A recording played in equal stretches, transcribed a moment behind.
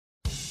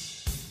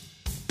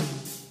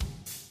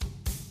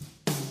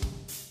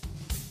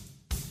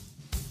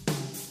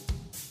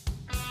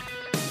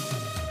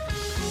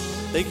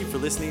Thank you for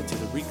listening to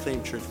the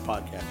Reclaim Church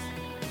podcast.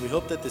 We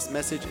hope that this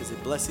message is a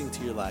blessing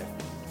to your life.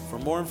 For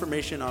more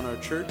information on our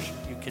church,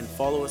 you can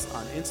follow us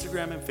on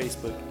Instagram and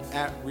Facebook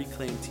at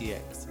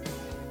ReclaimTX.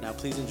 Now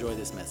please enjoy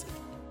this message.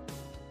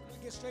 We're going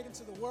to get straight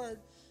into the Word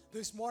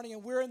this morning,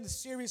 and we're in the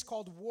series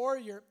called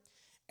Warrior.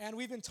 And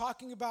we've been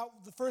talking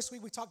about, the first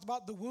week we talked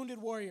about the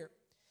wounded warrior.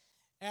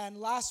 And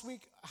last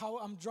week, how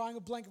I'm drawing a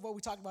blank of what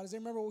we talked about. Does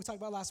anyone remember what we talked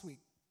about last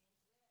week?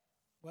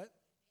 What?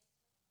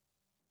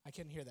 I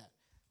couldn't hear that.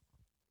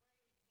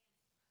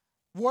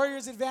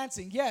 Warriors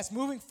advancing. Yes,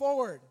 moving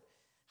forward.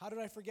 How did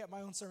I forget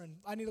my own sermon?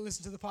 I need to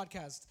listen to the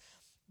podcast.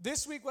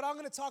 This week, what I'm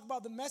going to talk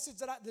about, the message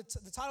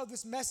the title of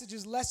this message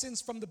is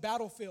Lessons from the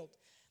Battlefield.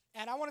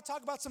 And I want to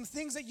talk about some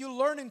things that you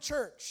learn in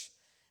church.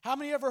 How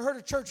many ever heard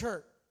of church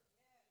hurt?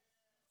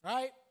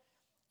 Right?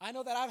 I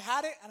know that I've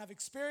had it and I've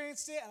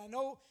experienced it and I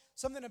know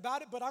something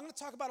about it, but I'm going to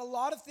talk about a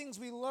lot of things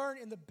we learn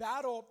in the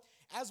battle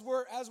as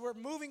we're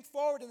moving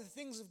forward in the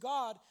things of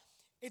God.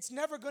 It's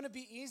never going to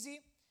be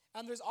easy,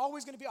 and there's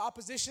always going to be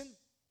opposition.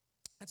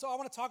 And so I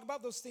want to talk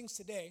about those things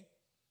today.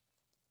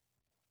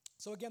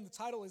 So again, the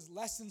title is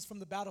Lessons from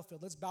the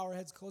Battlefield. Let's bow our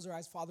heads, close our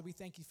eyes. Father, we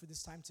thank you for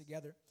this time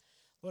together.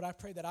 Lord, I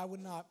pray that I would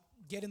not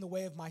get in the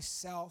way of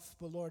myself,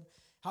 but Lord,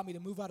 help me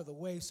to move out of the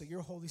way so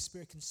your Holy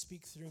Spirit can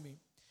speak through me.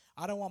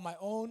 I don't want my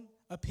own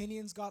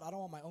opinions, God. I don't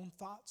want my own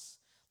thoughts.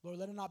 Lord,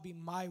 let it not be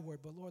my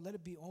word, but Lord, let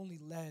it be only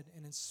led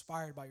and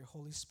inspired by your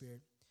Holy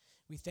Spirit.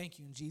 We thank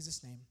you in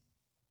Jesus' name.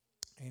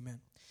 Amen.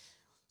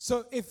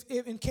 So if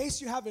in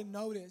case you haven't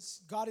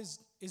noticed, God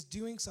is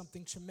doing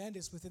something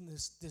tremendous within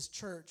this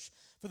church.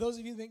 For those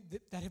of you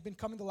that have been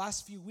coming the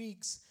last few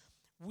weeks,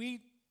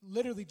 we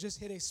literally just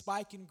hit a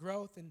spike in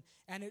growth. And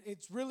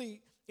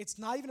it's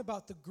not even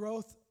about the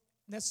growth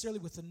necessarily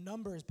with the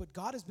numbers, but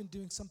God has been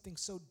doing something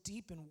so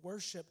deep in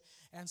worship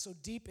and so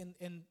deep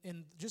in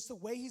just the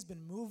way he's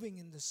been moving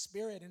in the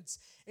Spirit. And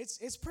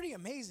it's pretty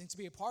amazing to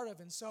be a part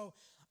of. And so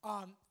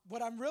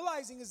what I'm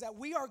realizing is that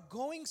we are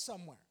going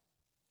somewhere.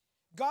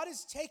 God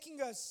is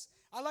taking us,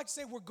 I like to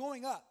say we're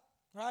going up,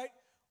 right?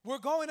 We're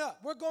going up.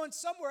 We're going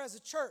somewhere as a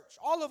church,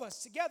 all of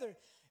us together.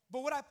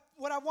 But what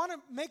I want to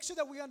make sure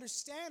that we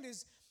understand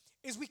is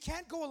we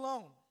can't go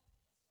alone.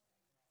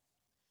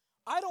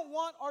 I don't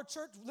want our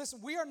church, listen,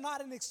 we are not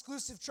an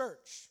exclusive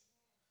church.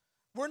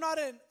 We're not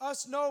an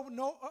us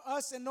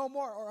and no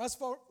more, or us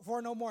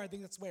for no more. I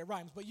think that's the way it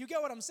rhymes. But you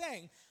get what I'm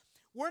saying.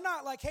 We're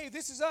not like, hey,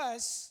 this is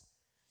us.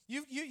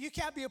 You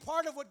can't be a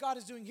part of what God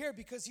is doing here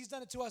because he's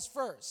done it to us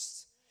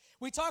first.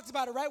 We talked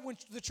about it, right? When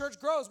the church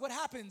grows, what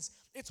happens?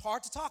 It's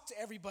hard to talk to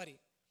everybody.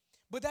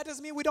 But that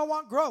doesn't mean we don't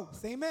want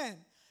growth. Amen.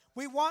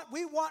 We want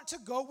to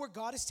go where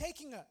God is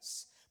taking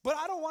us. But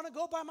I don't want to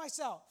go by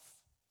myself.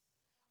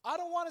 I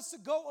don't want us to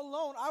go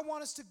alone. I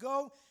want us to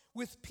go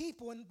with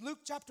people. In Luke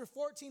chapter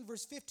 14,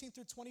 verse 15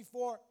 through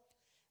 24,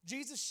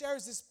 Jesus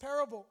shares this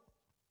parable.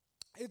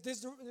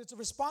 It's a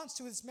response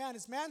to this man.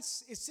 This man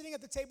is sitting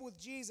at the table with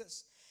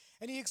Jesus,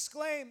 and he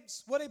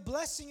exclaims, "What a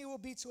blessing it will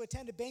be to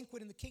attend a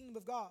banquet in the kingdom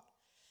of God."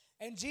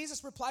 And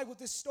Jesus replied with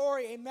this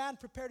story. A man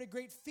prepared a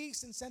great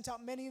feast and sent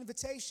out many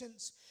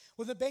invitations.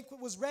 When the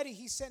banquet was ready,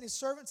 he sent his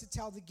servant to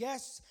tell the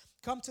guests,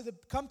 come to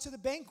the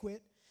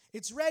banquet,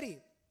 it's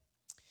ready.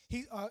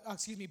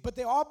 But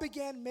they all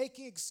began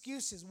making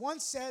excuses. One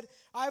said,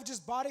 "I have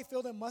just bought a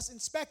field and must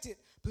inspect it.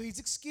 Please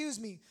excuse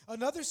me."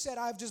 Another said,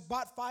 "I have just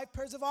bought 5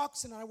 pairs of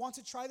oxen and I want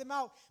to try them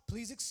out.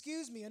 Please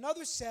excuse me."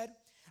 Another said,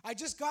 "I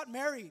just got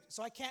married,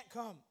 so I can't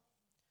come."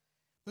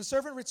 The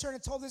servant returned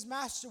and told his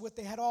master what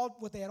they had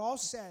all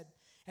said.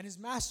 And his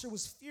master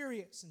was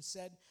furious and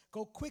said,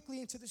 "Go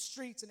quickly into the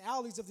streets and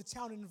alleys of the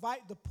town and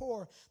invite the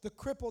poor, the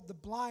crippled, the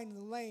blind, and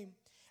the lame."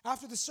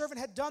 After the servant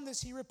had done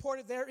this, he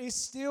reported, "There is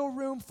still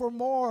room for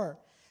more."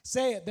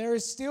 Say it, there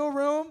is still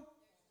room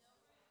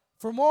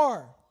for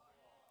more.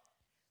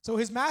 So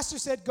his master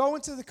said, "Go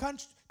into the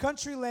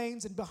country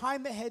lanes and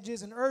behind the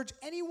hedges and urge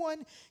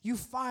anyone you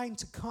find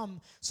to come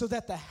so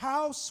that the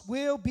house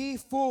will be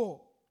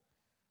full.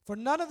 For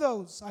none of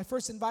those I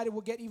first invited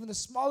will get even the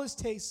smallest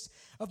taste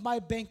of my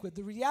banquet."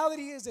 The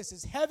reality is this,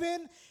 is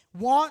heaven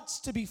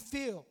wants to be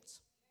filled.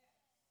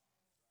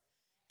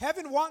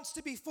 Heaven wants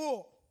to be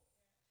full.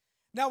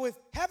 Now, if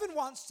heaven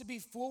wants to be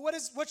full,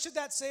 what should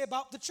that say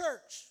about the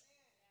church?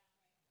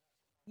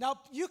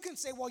 Now, you can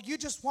say, well, you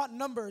just want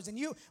numbers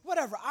and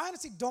whatever. I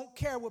honestly don't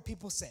care what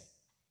people say.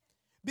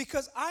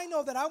 Because I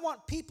know that I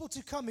want people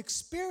to come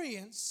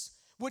experience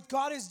what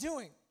God is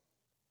doing.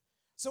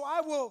 So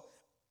I will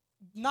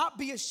not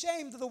be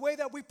ashamed of the way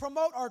that we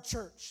promote our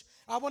church.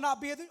 I will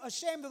not be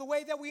ashamed of the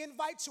way that we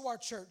invite to our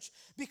church,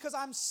 because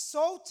I'm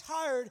so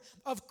tired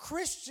of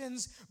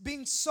Christians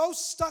being so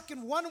stuck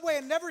in one way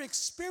and never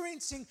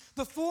experiencing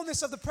the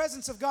fullness of the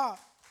presence of God.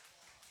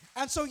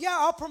 And so, yeah,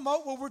 I'll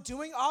promote what we're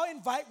doing. I'll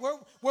invite where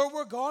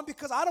we're going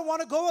because I don't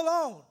want to go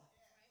alone.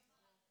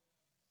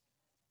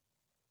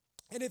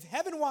 And if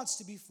heaven wants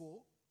to be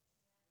full,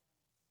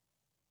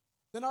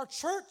 then our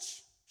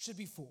church should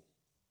be full.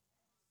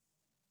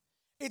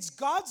 It's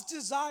God's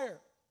desire.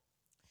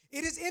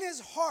 It is in his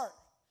heart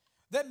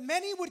that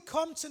many would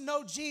come to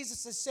know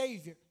Jesus as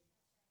Savior.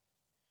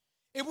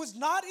 It was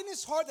not in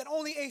his heart that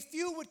only a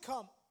few would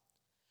come.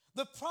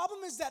 The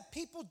problem is that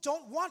people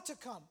don't want to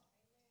come.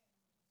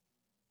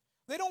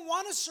 They don't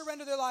want to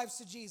surrender their lives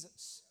to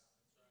Jesus.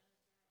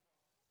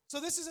 So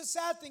this is a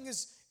sad thing,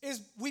 is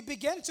we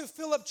begin to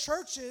fill up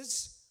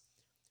churches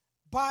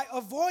by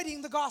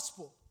avoiding the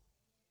gospel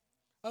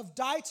of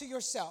die to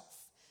yourself,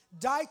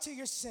 die to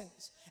your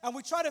sins. And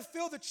we try to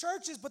fill the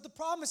churches, but the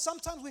problem is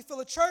sometimes we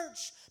fill a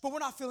church, but we're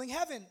not filling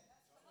heaven.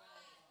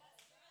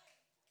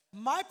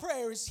 My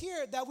prayer is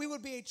here that we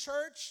would be a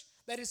church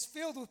that is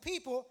filled with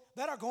people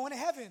that are going to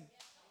heaven.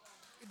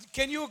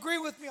 Can you agree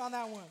with me on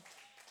that one?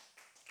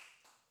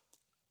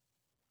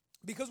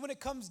 Because when it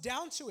comes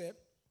down to it,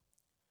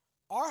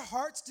 our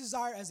heart's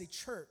desire as a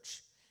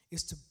church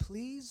is to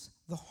please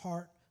the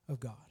heart of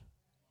God.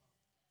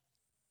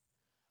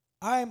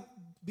 I'm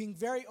being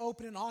very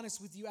open and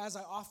honest with you, as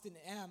I often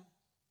am.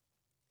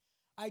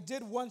 I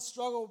did once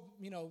struggle,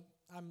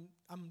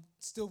 I'm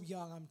still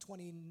young, I'm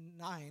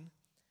 29,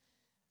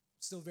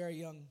 still very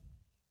young,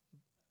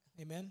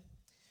 amen?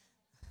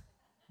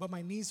 But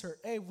my knees hurt.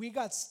 Hey, we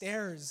got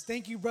stairs.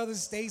 Thank you, Brother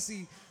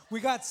Stacy. We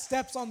got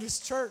steps on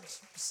this church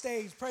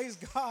stage, praise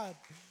God.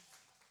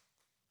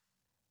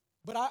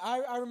 But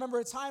I remember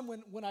a time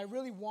when I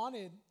really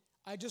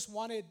I just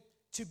wanted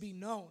to be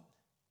known.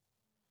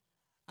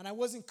 And I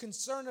wasn't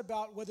concerned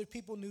about whether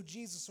people knew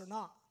Jesus or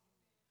not.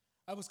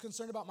 I was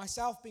concerned about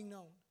myself being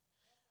known.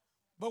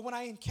 But when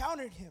I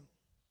encountered him,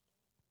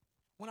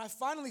 when I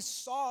finally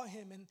saw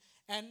him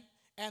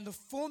and the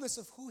fullness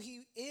of who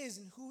he is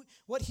and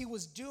what he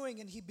was doing,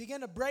 and he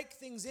began to break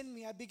things in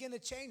me, I began to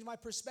change my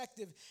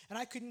perspective. And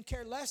I couldn't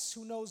care less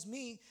who knows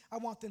me. I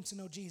want them to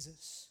know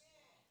Jesus.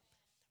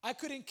 I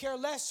couldn't care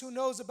less who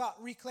knows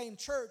about Reclaim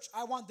Church.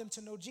 I want them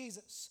to know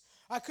Jesus.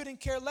 I couldn't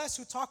care less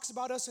who talks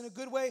about us in a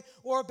good way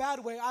or a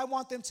bad way. I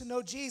want them to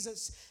know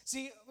Jesus.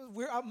 See,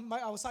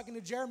 I was talking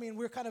to Jeremy, and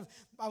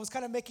I was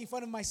kind of making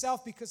fun of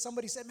myself because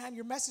somebody said, "Man,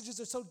 your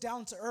messages are so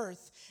down to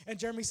earth." And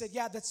Jeremy said,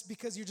 "Yeah, that's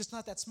because you're just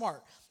not that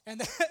smart."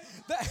 And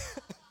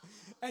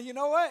and you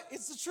know what?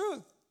 It's the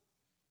truth.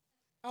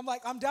 I'm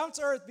like, I'm down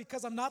to earth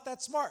because I'm not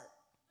that smart.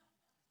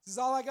 This is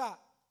all I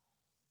got.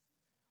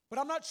 But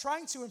I'm not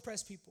trying to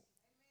impress people.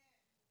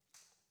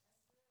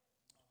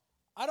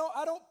 I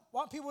don't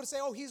want people to say,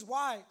 "Oh, he's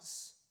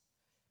wise."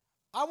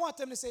 I want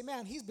them to say,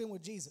 "Man, he's been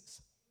with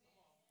Jesus."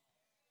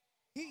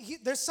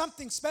 There's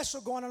something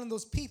special going on in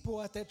those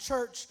people at that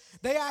church.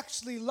 They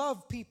actually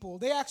love people.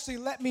 They actually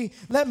let me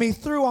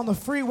through on the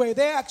freeway.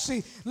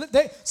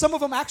 Some of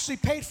them actually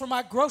paid for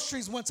my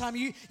groceries one time.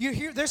 You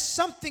hear, there's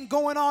something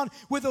going on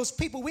with those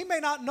people. We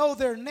may not know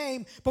their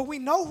name, but we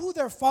know who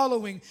they're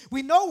following.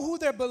 We know who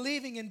they're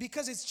believing in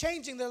because it's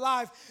changing their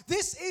life.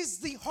 This is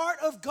the heart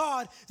of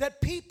God,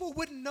 that people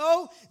would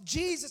know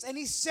Jesus, and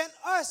he sent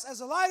us as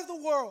the light of the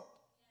world.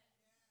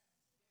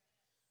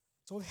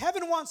 So if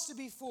heaven wants to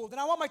be full, then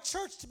I want my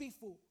church to be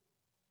full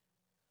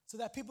so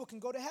that people can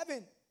go to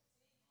heaven.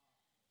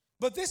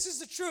 But this is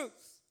the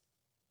truth.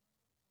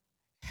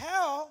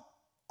 Hell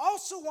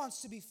also wants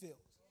to be filled.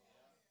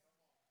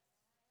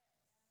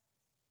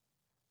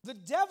 The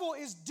devil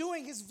is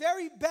doing his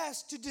very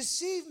best to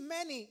deceive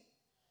many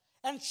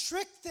and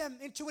trick them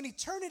into an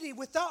eternity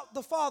without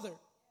the Father.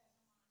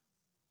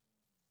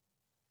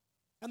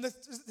 And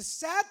the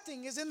sad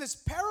thing is, in this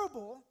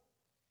parable,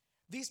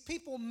 these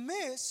people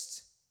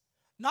missed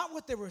not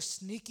what they were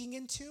sneaking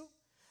into,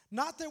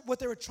 not what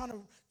they were trying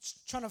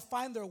to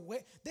find their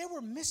way. They were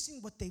missing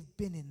what they've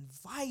been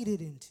invited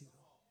into.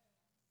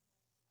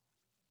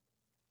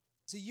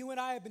 See, you and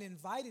I have been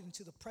invited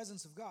into the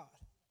presence of God.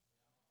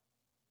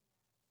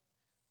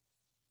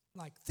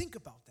 Like, think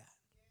about that.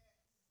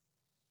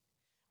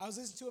 I was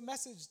listening to a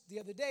message the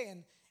other day,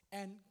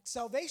 and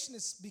salvation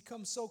has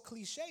become so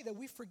cliche that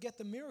we forget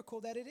the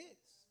miracle that it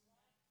is.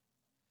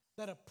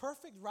 That a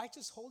perfect,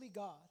 righteous, holy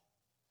God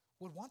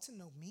would want to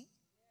know me,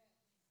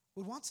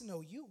 would want to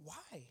know you.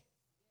 Why?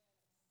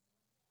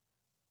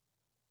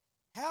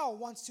 Hell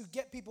wants to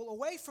get people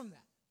away from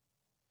that.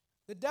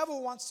 The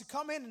devil wants to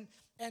come in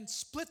and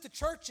split the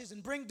churches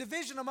and bring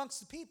division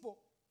amongst the people.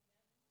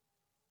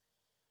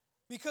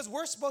 Because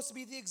we're supposed to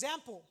be the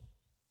example.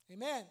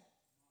 Amen.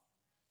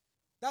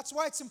 That's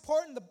why it's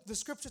important. The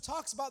scripture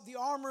talks about the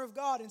armor of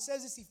God and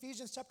says this,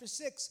 Ephesians chapter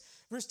 6,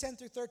 verse 10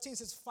 through 13,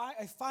 says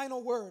a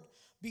final word.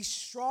 Be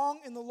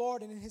strong in the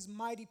Lord and in his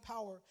mighty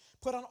power.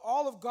 Put on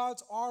all of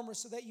God's armor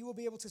so that you will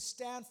be able to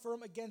stand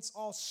firm against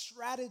all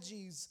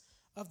strategies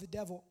of the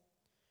devil.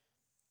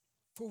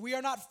 For we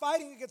are not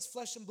fighting against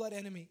flesh and blood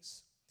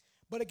enemies,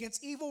 but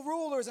against evil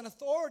rulers and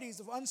authorities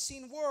of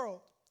unseen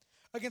world,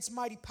 against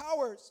mighty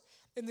powers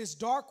in this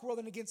dark world,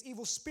 and against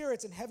evil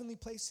spirits in heavenly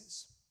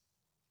places.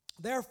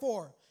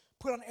 Therefore,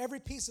 put on every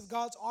piece of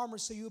God's armor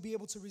so you will be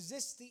able to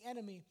resist the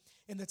enemy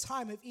in the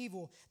time of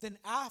evil. Then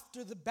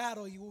after the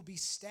battle, you will be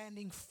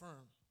standing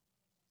firm.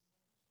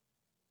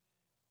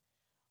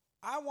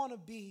 I want to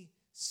be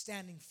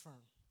standing firm.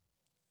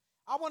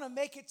 I want to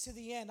make it to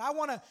the end. I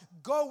want to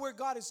go where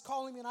God is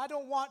calling me, and I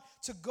don't want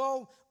to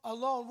go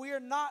alone. We are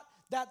not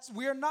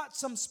we're not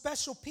some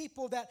special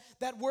people that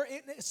we're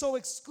so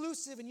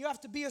exclusive and you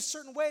have to be a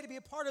certain way to be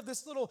a part of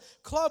this little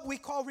club we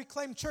call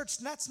Reclaim Church.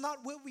 And that's not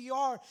what we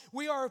are.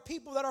 We are a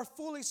people that are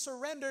fully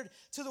surrendered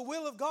to the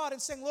will of God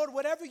and saying, Lord,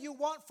 whatever you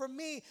want from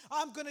me,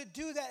 I'm going to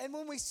do that. And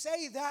when we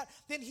say that,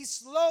 then he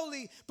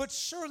slowly but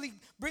surely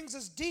brings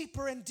us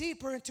deeper and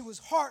deeper into his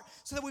heart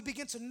so that we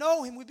begin to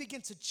know him, we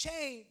begin to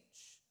change.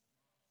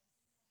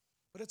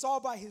 But it's all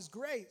by his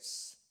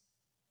grace.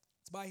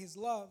 It's by his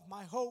love.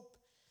 My hope,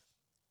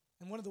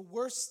 and one of the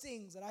worst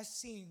things that I've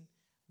seen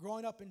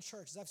growing up in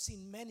church is I've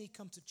seen many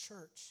come to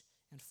church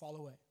and fall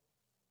away.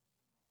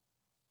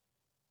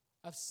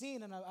 I've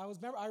seen, and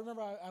I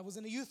remember I was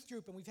in a youth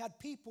group, and we've had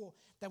people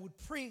that would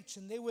preach,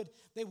 and they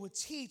would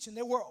teach, and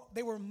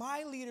they were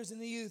my leaders in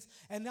the youth,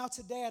 and now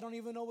today I don't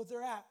even know what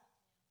they're at.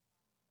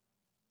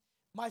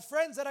 My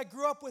friends that I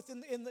grew up with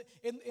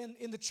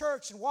in the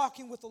church and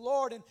walking with the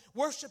Lord and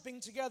worshiping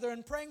together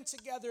and praying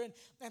together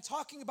and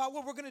talking about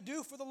what we're going to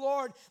do for the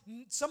Lord,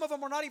 some of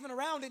them are not even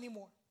around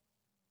anymore.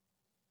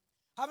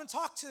 I haven't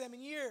talked to them in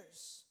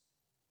years.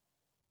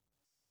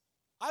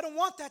 I don't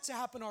want that to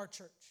happen in our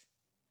church.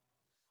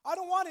 I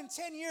don't want in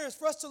 10 years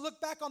for us to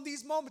look back on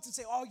these moments and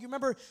say, oh, you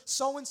remember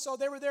so-and-so,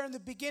 they were there in the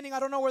beginning, I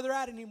don't know where they're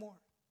at anymore.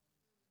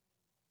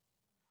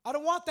 I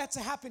don't want that to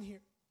happen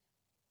here.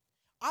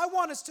 I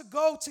want us to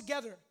go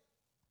together.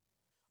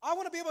 I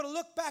want to be able to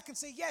look back and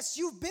say, yes,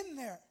 you've been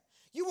there.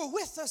 You were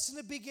with us in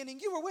the beginning.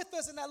 You were with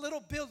us in that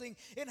little building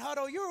in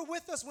Hutto. You were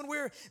with us when we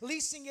were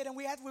leasing it and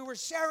we were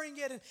sharing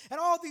it and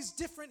all these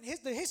different,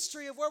 the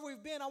history of where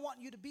we've been. I want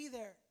you to be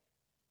there.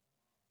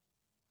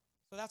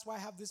 So that's why I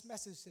have this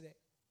message today.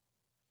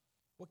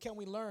 What can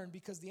we learn?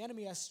 Because the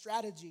enemy has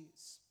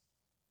strategies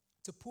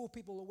to pull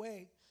people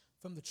away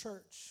from the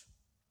church.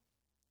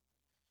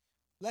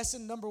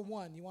 Lesson number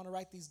 1. You want to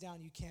write these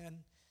down? You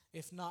can.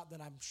 If not,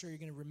 then I'm sure you're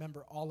going to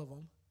remember all of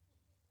them.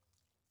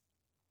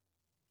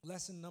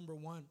 Lesson number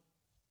 1.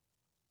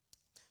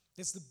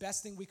 It's the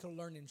best thing we can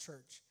learn in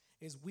church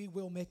is we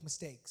will make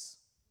mistakes.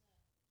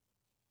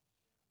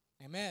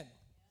 Amen.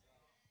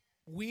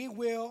 We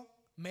will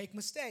make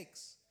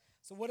mistakes.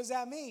 So what does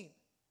that mean?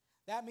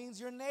 That means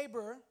your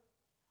neighbor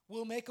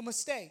will make a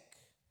mistake.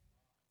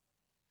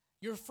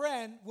 Your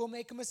friend will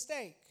make a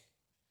mistake.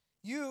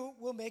 You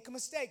will make a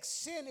mistake.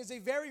 Sin is a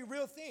very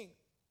real thing.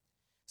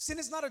 Sin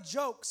is not a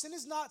joke. Sin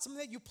is not something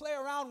that you play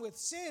around with.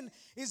 Sin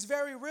is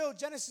very real.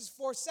 Genesis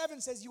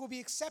 4:7 says you will be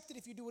accepted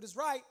if you do what is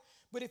right,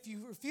 but if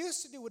you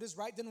refuse to do what is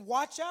right, then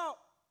watch out.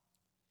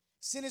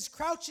 Sin is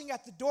crouching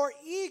at the door,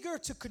 eager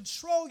to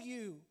control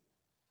you,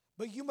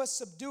 but you must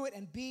subdue it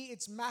and be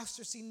its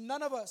master. See,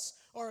 none of us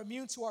are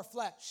immune to our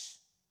flesh.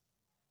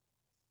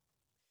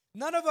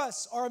 None of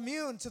us are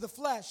immune to the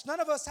flesh. None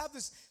of us have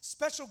this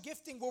special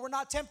gifting where we're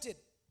not tempted.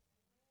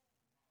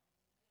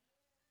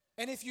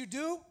 And if you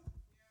do,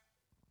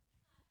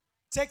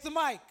 take the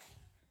mic.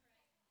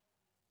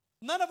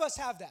 None of us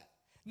have that.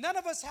 None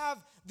of us have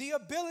the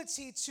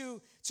ability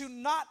to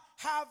not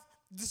have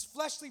this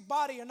fleshly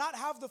body or not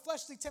have the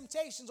fleshly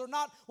temptations or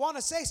not want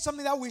to say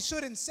something that we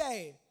shouldn't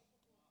say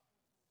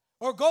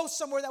or go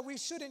somewhere that we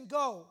shouldn't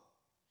go.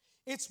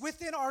 It's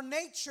within our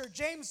nature.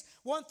 James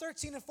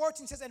 1:13 and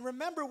 14 says, and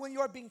remember when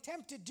you are being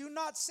tempted, do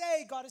not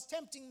say, God is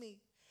tempting me.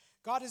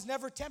 God is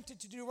never tempted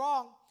to do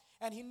wrong,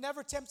 and he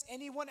never tempts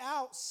anyone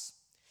else.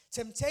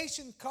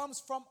 Temptation comes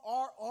from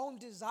our own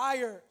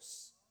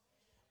desires,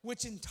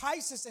 which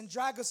entice us and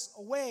drag us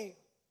away.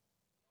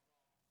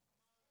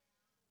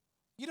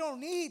 You don't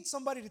need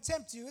somebody to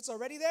tempt you. It's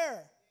already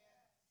there.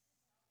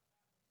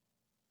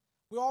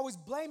 We're always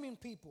blaming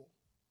people,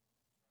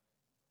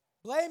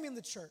 blaming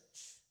the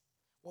church.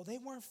 Well, they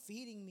weren't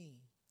feeding me.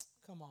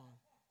 Come on.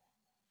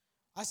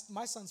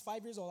 My son's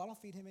 5 years old. I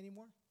don't feed him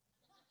anymore.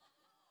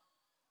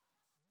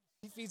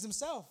 He feeds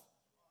himself.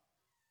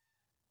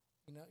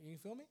 You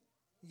feel me?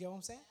 You get what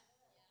I'm saying?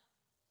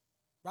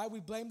 Right? We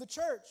blame the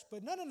church.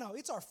 But no.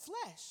 It's our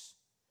flesh.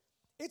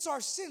 It's our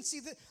sin.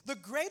 See, the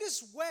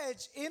greatest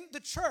wedge in the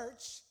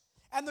church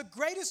and the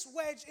greatest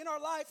wedge in our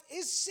life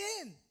is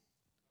sin.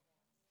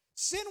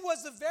 Sin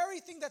was the very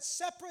thing that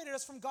separated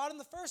us from God in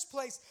the first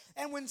place.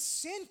 And when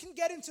sin can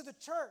get into the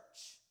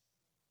church,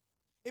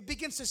 it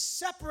begins to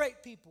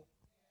separate people.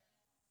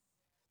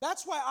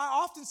 That's why I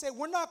often say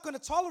we're not going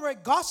to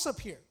tolerate gossip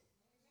here.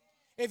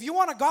 If you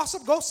want to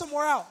gossip, go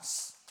somewhere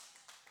else.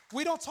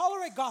 We don't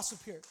tolerate gossip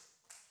here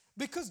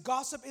because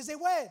gossip is a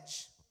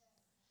wedge.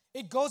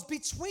 It goes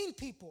between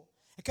people.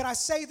 And can I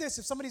say this?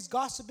 If somebody's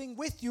gossiping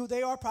with you,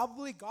 they are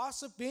probably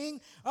gossiping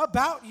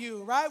about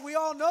you, right? We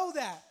all know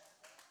that.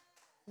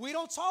 We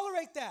don't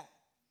tolerate that.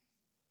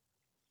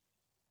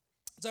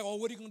 It's like, oh,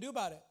 what are you going to do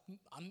about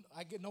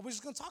it? Nobody's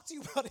going to talk to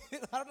you about it.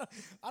 I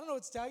don't know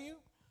what to tell you.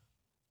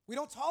 We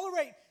don't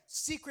tolerate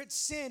secret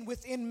sin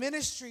within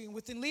ministry and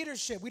within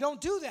leadership. We don't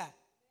do that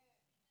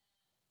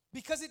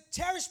because it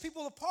tears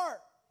people apart.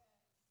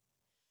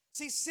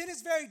 See, sin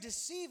is very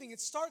deceiving. It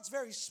starts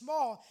very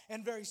small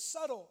and very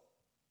subtle.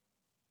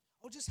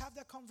 Oh, just have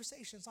that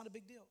conversation. It's not a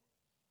big deal.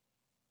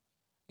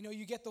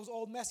 You get those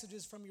old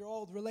messages from your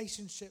old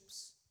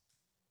relationships.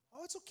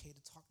 Oh, it's okay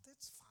to talk.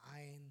 That's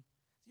fine.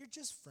 You're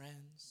just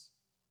friends.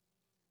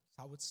 That's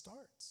how it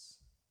starts.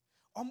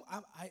 I'm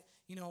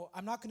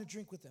not going to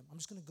drink with them. I'm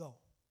just going to go.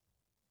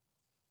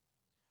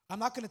 I'm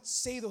not going to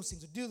say those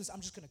things or do this.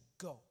 I'm just going to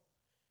go.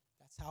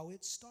 That's how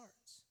it starts.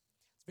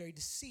 It's very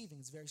deceiving.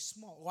 It's very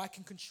small. Oh, I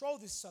can control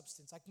this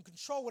substance. I can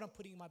control what I'm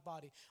putting in my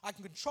body. I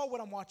can control what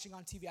I'm watching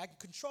on TV. I can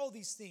control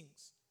these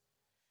things.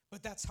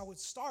 But that's how it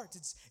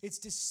starts. It's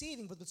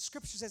deceiving. But the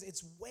scripture says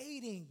it's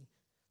waiting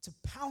to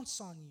pounce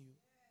on you,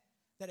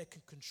 that it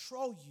can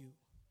control you.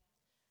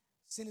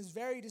 Sin is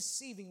very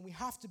deceiving, and we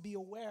have to be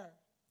aware.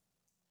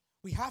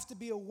 We have to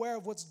be aware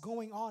of what's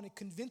going on. It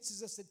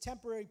convinces us that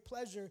temporary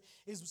pleasure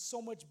is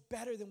so much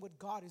better than what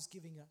God is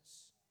giving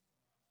us.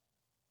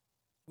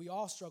 We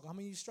all struggle. How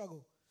many of you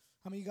struggle?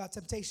 How many of you got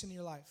temptation in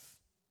your life?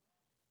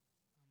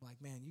 I'm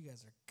like, man, you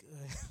guys are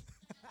good.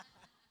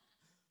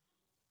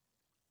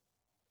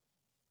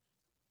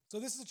 So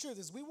this is the truth,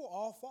 is we will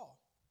all fall.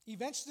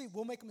 Eventually,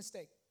 we'll make a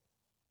mistake.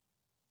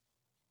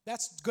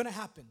 That's going to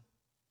happen.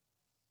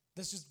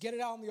 Let's just get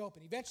it out in the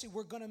open. Eventually,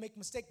 we're going to make a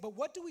mistake. But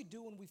what do we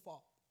do when we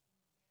fall?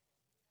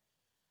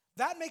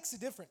 That makes a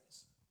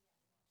difference.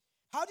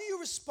 How do you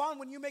respond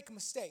when you make a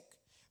mistake?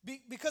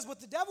 Because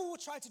what the devil will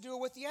try to do, or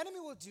what the enemy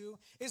will do,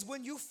 is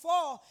when you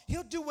fall,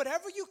 he'll do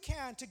whatever you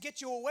can to get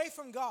you away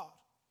from God.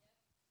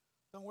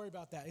 Don't worry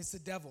about that. It's the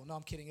devil. No,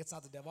 I'm kidding. It's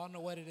not the devil. I don't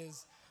know what it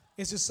is.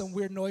 It's just some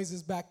weird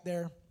noises back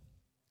there.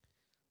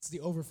 It's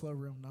the overflow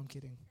room. No, I'm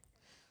kidding.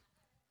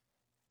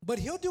 But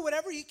he'll do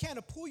whatever he can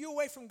to pull you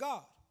away from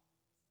God.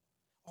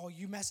 Oh,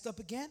 you messed up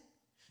again?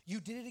 You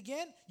did it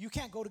again? You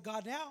can't go to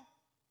God now.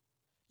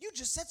 You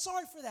just said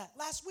sorry for that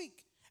last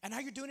week, and now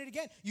you're doing it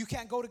again. You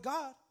can't go to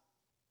God,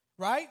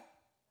 right?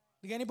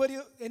 Like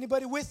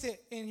anybody with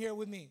it in here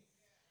with me,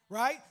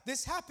 right?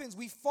 This happens.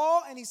 We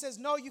fall, and he says,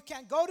 no, you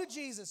can't go to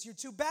Jesus. You're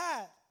too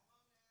bad.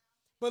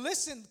 But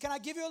listen, can I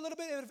give you a little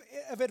bit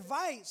of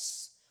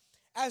advice?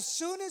 As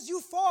soon as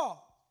you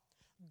fall,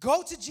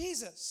 go to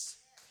Jesus.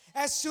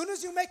 As soon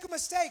as you make a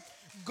mistake,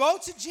 go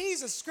to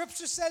Jesus.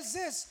 Scripture says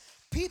this: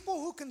 people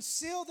who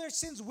conceal their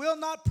sins will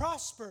not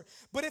prosper,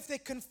 but if they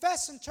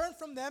confess and turn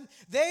from them,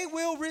 they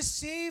will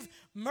receive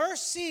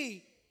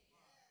mercy.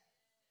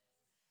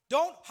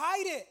 Don't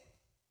hide it.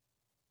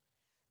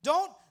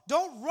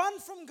 Don't run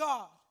from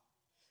God.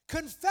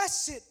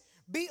 Confess it.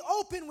 Be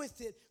open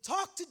with it.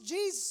 Talk to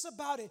Jesus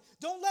about it.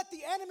 Don't let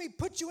the enemy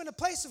put you in a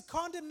place of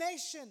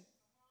condemnation.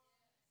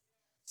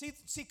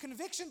 See,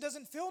 conviction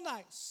doesn't feel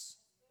nice.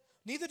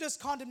 Neither does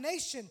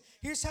condemnation.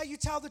 Here's how you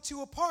tell the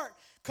two apart.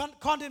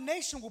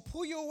 Condemnation will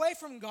pull you away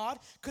from God.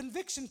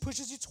 Conviction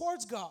pushes you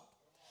towards God.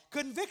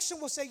 Conviction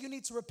will say you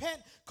need to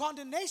repent.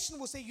 Condemnation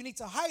will say you need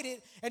to hide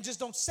it and just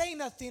don't say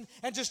nothing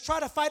and just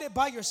try to fight it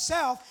by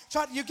yourself.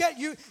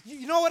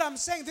 You know what I'm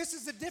saying? This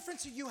is the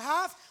difference. You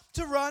have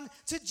to run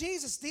to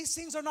Jesus. These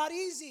things are not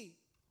easy.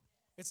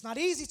 It's not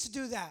easy to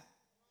do that.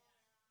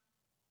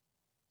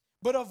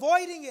 But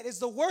avoiding it is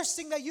the worst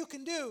thing that you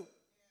can do.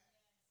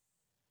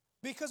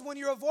 Because when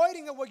you're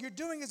avoiding it, what you're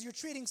doing is you're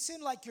treating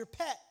sin like your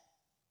pet.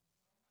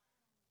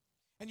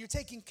 And you're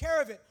taking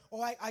care of it.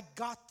 Oh, I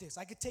got this.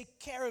 I could take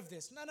care of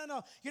this.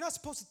 No. You're not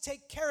supposed to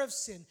take care of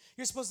sin.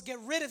 You're supposed to get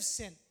rid of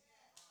sin.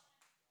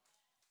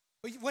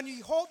 But when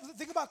you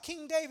think about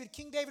King David.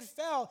 King David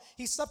fell.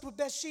 He slept with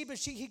Bathsheba.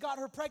 He got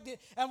her pregnant.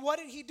 And what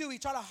did he do? He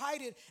tried to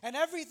hide it. And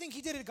everything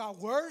he did, it got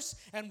worse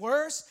and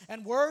worse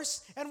and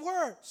worse and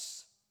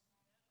worse.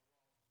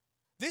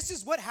 This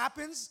is what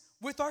happens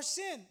with our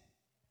sin.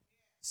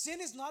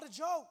 Sin is not a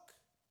joke.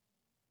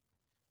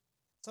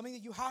 Something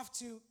that you have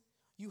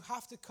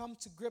to come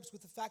to grips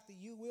with the fact that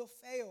you will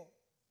fail.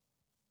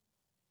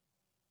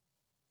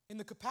 In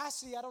the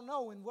capacity, I don't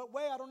know. In what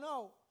way, I don't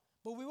know.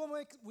 But we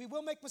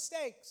will make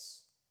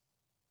mistakes.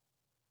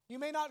 You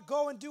may not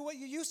go and do what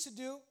you used to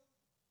do,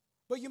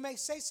 but you may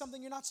say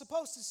something you're not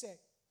supposed to say.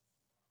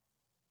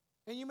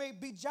 And you may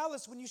be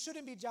jealous when you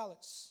shouldn't be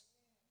jealous.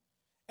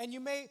 And you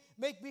may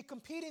be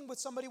competing with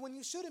somebody when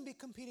you shouldn't be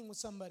competing with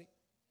somebody.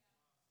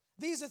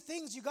 These are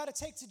things you got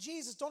to take to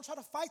Jesus. Don't try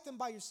to fight them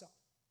by yourself.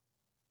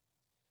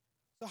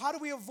 So how do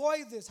we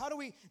avoid this? How do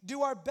we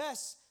do our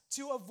best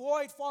to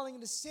avoid falling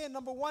into sin?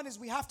 Number one is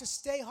we have to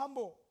stay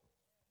humble.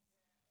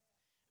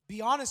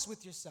 Be honest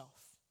with yourself.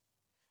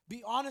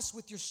 Be honest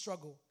with your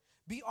struggle.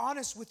 Be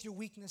honest with your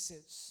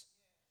weaknesses.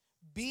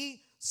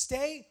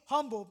 Stay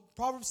humble.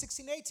 Proverbs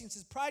 16:18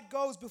 says, pride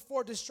goes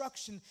before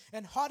destruction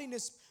and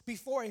haughtiness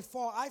before a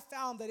fall. I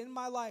found that in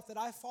my life that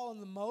I've fallen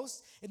the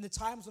most in the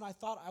times when I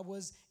thought I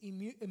was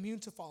immune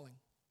to falling.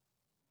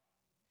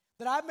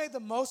 That I've made the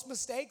most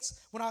mistakes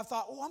when I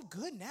thought, oh, I'm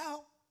good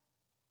now.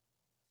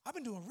 I've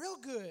been doing real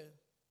good.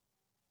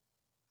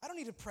 I don't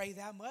need to pray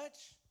that much.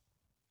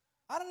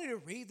 I don't need to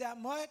read that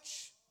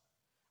much.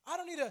 I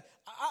don't need to,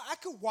 I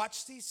could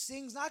watch these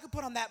things. Now I could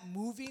put on that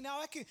movie. Now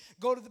I could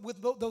go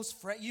with those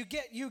friends.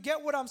 You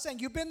get what I'm saying.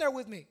 You've been there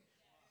with me.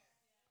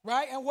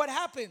 Right? And what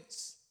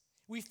happens?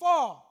 We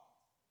fall.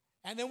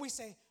 And then we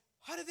say,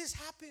 how did this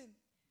happen?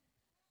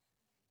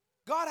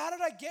 God, how did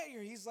I get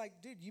here? He's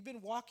like, dude, you've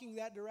been walking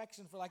that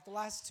direction for like the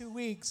last 2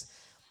 weeks.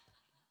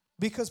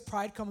 Because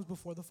pride comes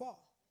before the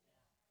fall.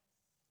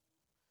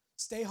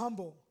 Stay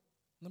humble.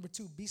 Number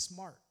 2, be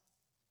smart.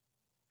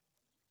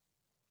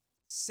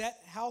 Set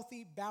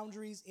healthy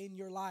boundaries in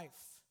your life.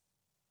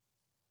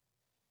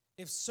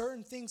 If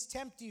certain things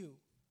tempt you,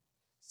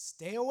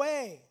 stay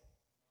away.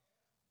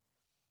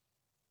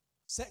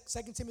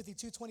 2 Timothy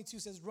 2:22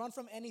 says, run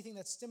from anything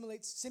that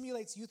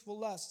simulates youthful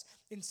lust.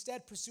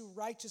 Instead, pursue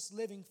righteous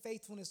living,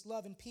 faithfulness,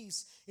 love, and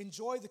peace.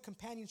 Enjoy the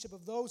companionship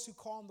of those who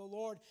call on the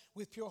Lord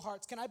with pure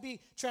hearts. Can I be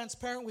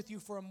transparent with you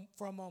for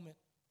a moment?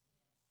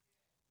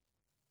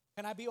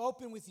 Can I be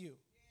open with you?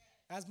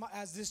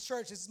 As this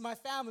church, this is my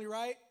family,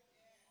 right?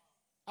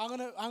 I'm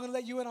gonna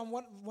let you in on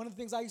one of the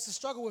things I used to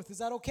struggle with. Is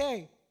that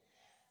okay?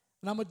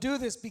 And I'm gonna do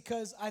this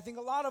because I think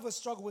a lot of us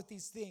struggle with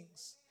these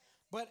things.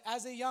 But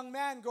as a young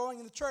man growing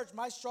in the church,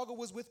 my struggle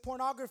was with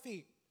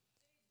pornography.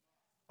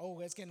 Oh,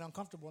 it's getting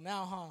uncomfortable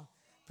now, huh?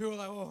 People are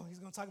like, oh, he's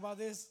going to talk about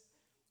this?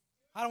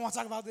 I don't want to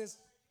talk about this.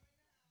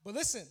 But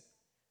listen,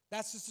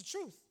 that's just the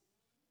truth.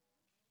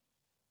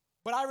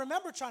 But I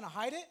remember trying to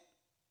hide it.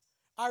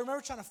 I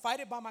remember trying to fight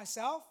it by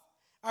myself.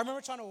 I remember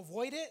trying to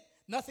avoid it.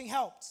 Nothing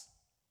helped.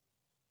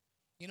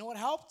 You know what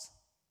helped?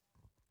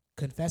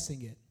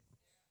 Confessing it.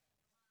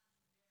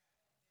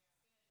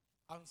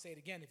 I'm going to say it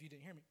again if you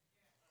didn't hear me.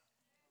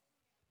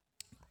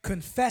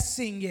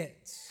 Confessing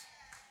it.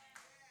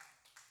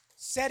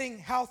 Setting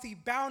healthy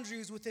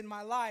boundaries within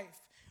my life.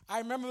 I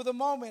remember the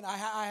moment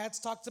I had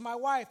to talk to my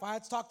wife. I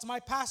had to talk to my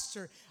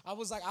pastor. I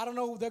was like, I don't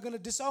know, they're going to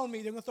disown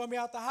me. They're going to throw me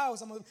out the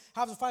house. I'm going to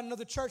have to find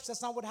another church.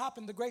 That's not what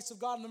happened. The grace of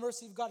God and the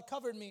mercy of God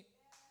covered me.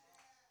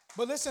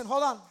 But listen,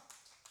 hold on.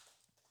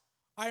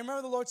 I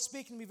remember the Lord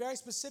speaking to me very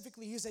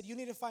specifically. He said, you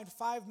need to find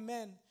 5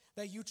 men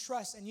that you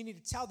trust, and you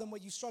need to tell them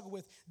what you struggle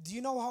with. Do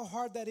you know how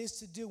hard that is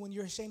to do when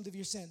you're ashamed of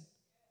your sin?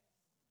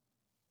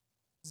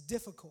 It's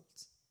difficult.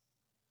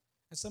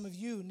 And some of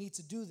you need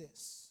to do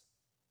this.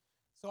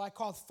 So I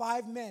called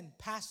 5 men,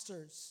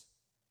 pastors,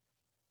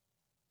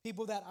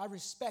 people that I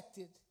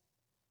respected,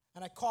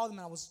 and I called them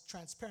and I was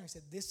transparent. I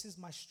said, this is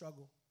my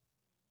struggle.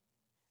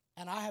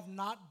 And I have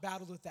not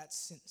battled with that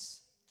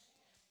since.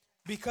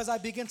 Because I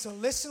began to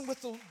listen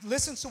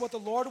to what the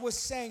Lord was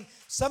saying.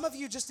 Some of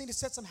you just need to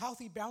set some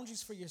healthy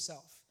boundaries for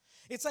yourself.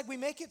 It's like we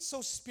make it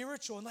so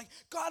spiritual and like,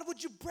 God,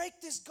 would you break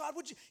this? God,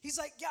 would you? He's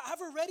like, yeah,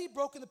 I've already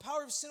broken the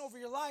power of sin over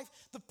your life.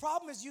 The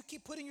problem is you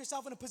keep putting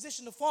yourself in a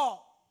position to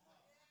fall.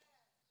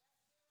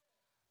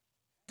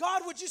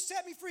 God, would you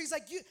set me free? He's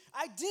like,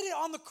 I did it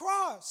on the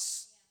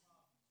cross.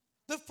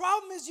 The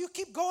problem is you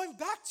keep going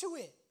back to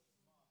it.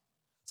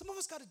 Some of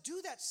us got to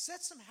do that.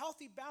 Set some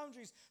healthy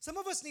boundaries. Some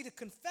of us need to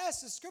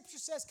confess. The scripture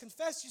says,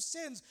 confess your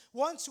sins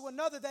one to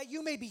another that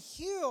you may be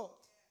healed.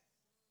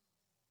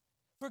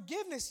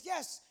 Forgiveness,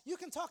 yes, you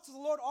can talk to the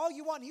Lord all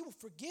you want and He will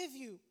forgive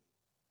you.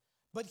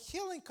 But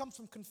healing comes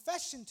from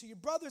confession to your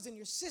brothers and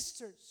your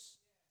sisters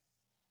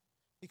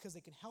because they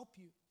can help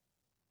you.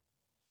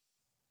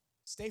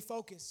 Stay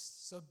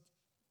focused. So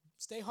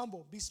stay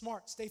humble, be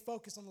smart, stay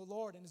focused on the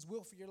Lord and His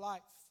will for your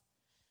life.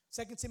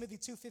 2 Timothy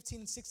 2:15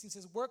 and 16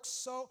 says,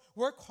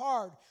 work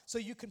hard so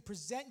you can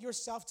present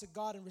yourself to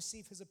God and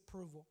receive His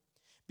approval.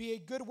 Be a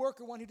good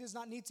worker, one who does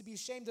not need to be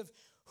ashamed of,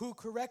 who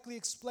correctly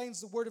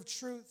explains the word of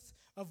truth.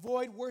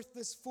 Avoid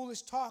worthless,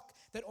 foolish talk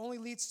that only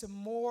leads to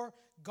more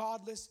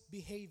godless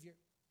behavior.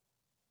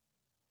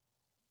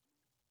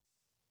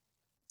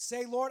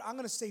 Say, Lord, I'm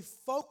going to stay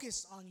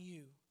focused on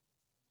you.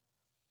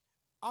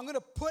 I'm going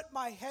to put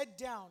my head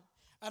down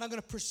and I'm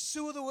going to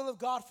pursue the will of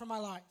God for my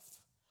life.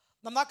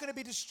 I'm not going to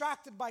be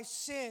distracted by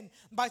sin,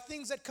 by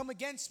things that come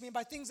against me,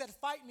 by things that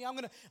fight me. I'm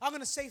going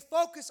to stay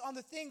focused on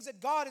the things that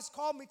God has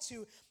called me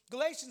to.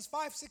 Galatians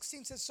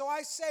 5:16 says, so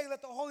I say,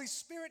 let the Holy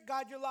Spirit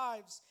guide your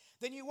lives.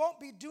 Then you won't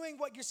be doing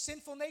what your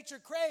sinful nature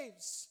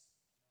craves.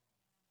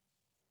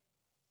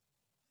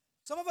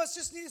 Some of us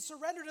just need to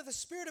surrender to the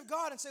Spirit of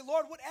God and say,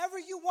 Lord, whatever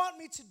you want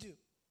me to do.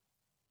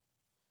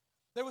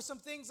 There were some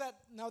things that,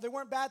 no, they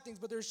weren't bad things,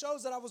 but there were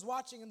shows that I was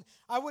watching, and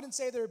I wouldn't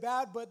say they were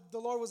bad, but the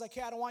Lord was like,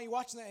 hey, I don't want you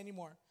watching that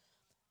anymore.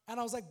 And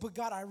I was like, but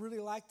God, I really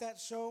like that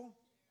show.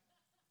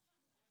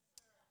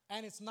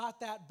 And it's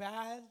not that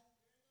bad.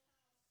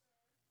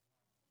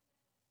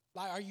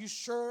 Like, are you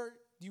sure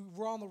you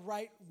were on the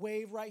right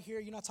wave right here?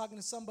 You're not talking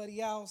to somebody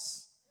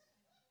else?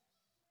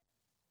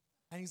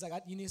 And he's like,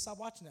 you need to stop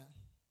watching that.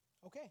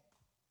 Okay.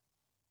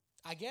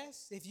 I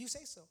guess, if you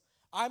say so.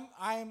 I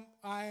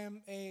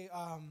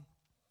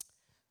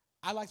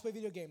like to play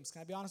video games.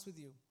 Can I be honest with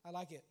you? I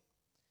like it.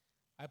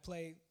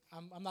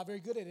 I'm not very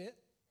good at it.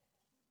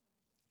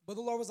 But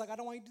the Lord was like, I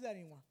don't want you to do that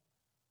anymore.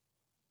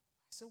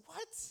 I said,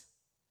 what?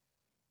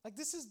 Like,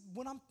 this is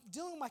when I'm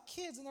dealing with my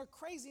kids and they're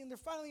crazy and they're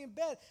finally in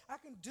bed. I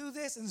can do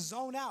this and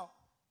zone out.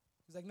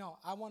 He's like, no,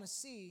 I want to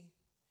see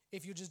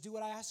if you just do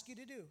what I ask you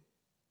to do.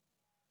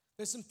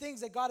 There's some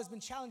things that God has been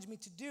challenging me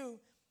to do,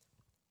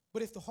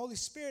 but if the Holy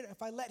Spirit,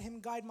 if I let Him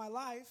guide my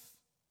life,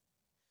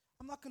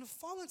 I'm not going to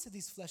fall into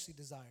these fleshly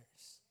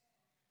desires.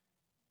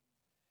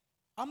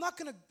 I'm not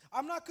going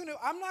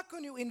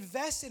to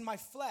invest in my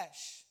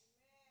flesh.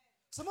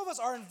 Some of us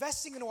are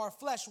investing into our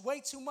flesh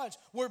way too much.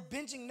 We're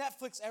binging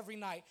Netflix every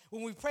night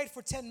when we prayed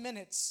for 10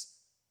 minutes.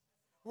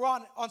 We're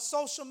on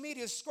social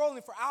media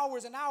scrolling for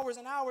hours and hours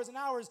and hours and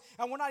hours,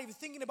 and we're not even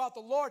thinking about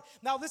the Lord.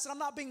 Now, listen, I'm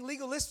not being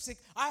legalistic.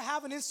 I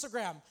have an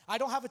Instagram. I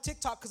don't have a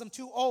TikTok because I'm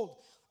too old.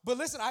 But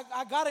listen,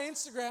 I got an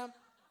Instagram.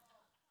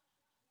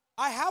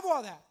 I have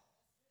all that.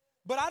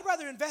 But I'd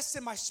rather invest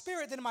in my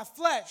spirit than in my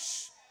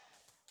flesh.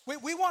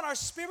 We want our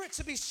spirit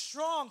to be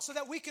strong so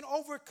that we can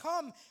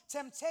overcome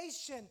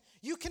temptation.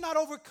 You cannot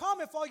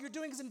overcome if all you're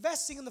doing is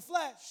investing in the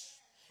flesh.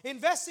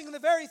 Investing in the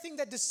very thing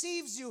that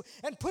deceives you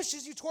and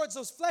pushes you towards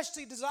those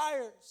fleshly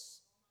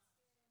desires.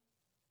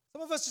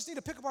 Some of us just need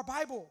to pick up our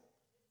Bible.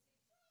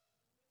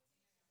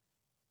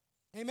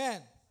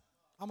 Amen.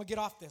 I'm going to get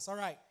off this. All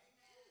right.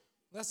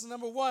 Lesson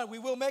number 1, we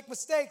will make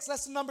mistakes.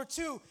 Lesson number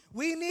 2,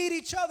 we need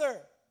each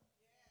other.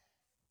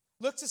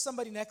 Look to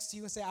somebody next to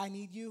you and say, I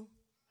need you.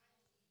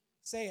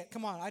 Say it.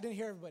 Come on. I didn't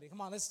hear everybody.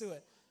 Come on, let's do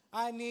it.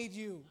 I need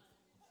you.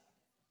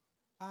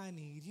 I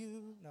need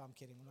you. No, I'm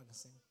kidding. I'm not going to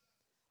sing.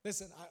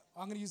 Listen,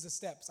 I'm going to use the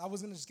steps. I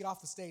was going to just get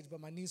off the stage,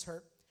 but my knees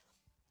hurt.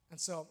 And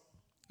so,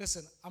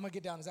 listen, I'm going to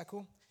get down. Is that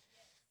cool?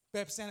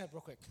 Babe, stand up real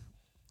quick.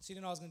 She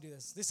didn't know I was going to do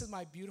this. This is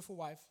my beautiful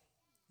wife.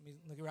 Let me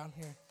look around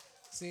here.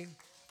 See?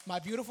 My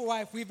beautiful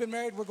wife. We've been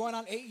married. We're going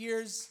on 8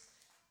 years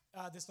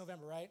this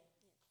November, right?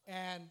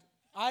 And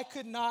I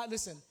could not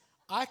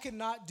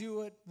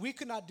do it. We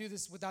could not do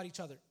this without each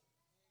other.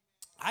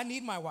 I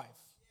need my wife.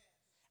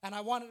 And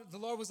the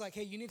Lord was like,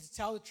 hey, you need to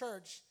tell the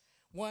church,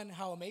 one,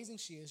 how amazing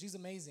she is. She's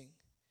amazing.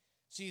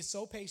 She is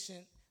so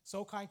patient,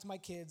 so kind to my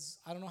kids.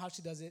 I don't know how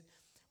she does it,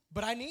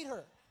 but I need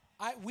her.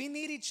 We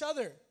need each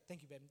other.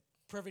 Thank you, babe.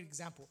 Perfect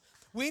example.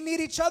 We need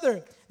each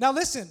other. Now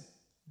listen,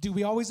 do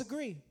we always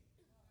agree?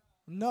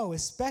 No,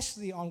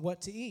 especially on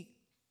what to eat.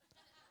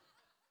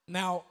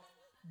 Now,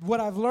 what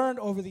I've learned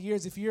over the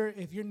years, if you're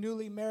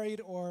newly married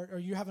or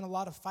you're having a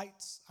lot of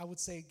fights, I would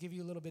say give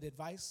you a little bit of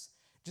advice.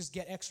 Just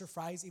get extra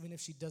fries even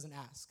if she doesn't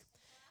ask.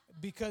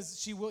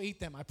 Because she will eat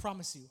them, I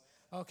promise you.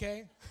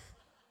 Okay?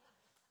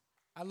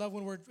 I love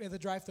when we're in the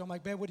drive-thru. I'm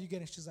like, babe, what are you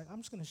getting? She's like, I'm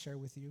just going to share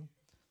with you.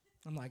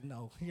 I'm like,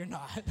 no, you're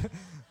not.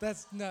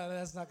 That's not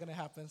going to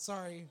happen.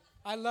 Sorry.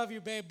 I love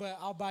you, babe, but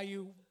I'll buy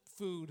you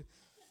food.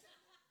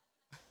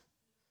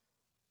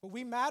 But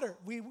we matter.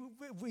 We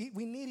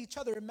need each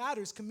other. It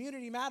matters.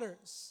 Community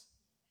matters.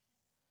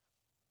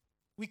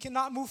 We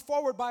cannot move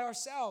forward by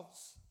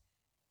ourselves.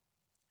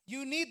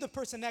 You need the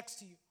person next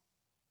to you.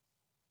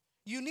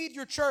 You need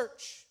your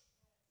church.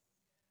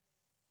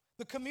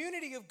 The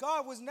community of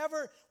God was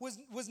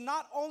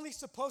not only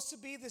supposed to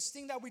be this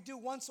thing that we do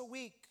once a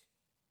week,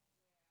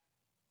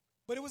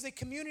 but it was a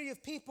community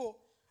of people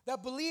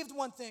that believed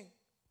one thing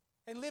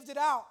and lived it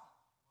out.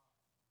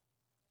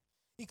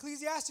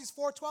 Ecclesiastes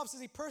 4:12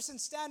 says a person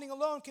standing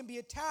alone can be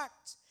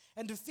attacked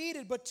and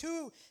defeated, but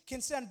two can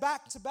stand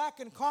back to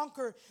back and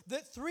conquer.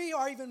 That three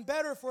are even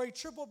better, for a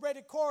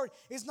triple-braided cord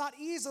is not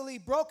easily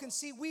broken.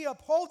 See, we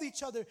uphold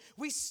each other.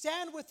 We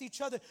stand with each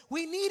other.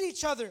 We need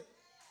each other.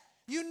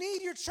 You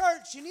need your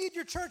church. You need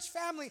your church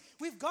family.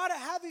 We've got to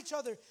have each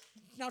other.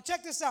 Now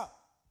check this out.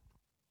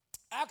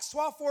 Acts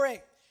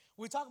 12:4-8.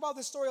 We talk about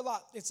this story a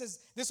lot. It says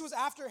this was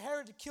after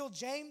Herod killed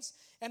James,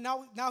 and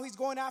now he's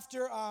going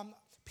after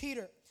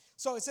Peter.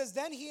 So it says,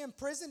 then he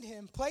imprisoned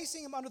him,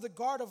 placing him under the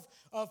guard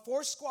of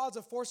 4 squads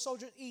of 4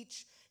 soldiers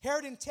each.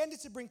 Herod intended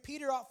to bring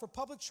Peter out for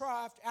public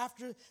trial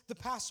after the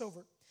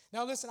Passover.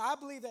 Now listen, I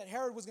believe that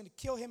Herod was going to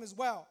kill him as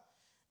well,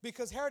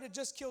 because Herod had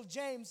just killed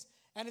James,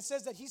 and it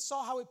says that he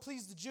saw how it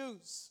pleased the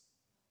Jews.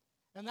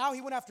 And now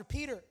he went after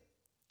Peter.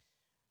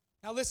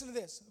 Now listen to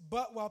this.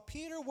 But while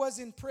Peter was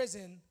in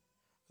prison,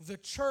 the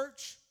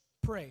church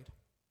prayed.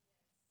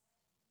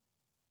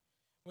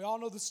 We all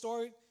know the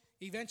story.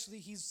 Eventually,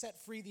 he's set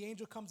free. The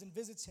angel comes and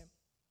visits him.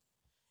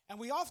 And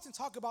we often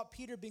talk about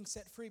Peter being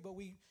set free, but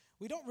we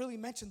don't really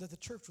mention that the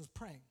church was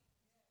praying.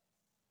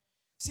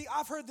 See,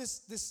 I've heard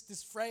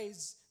this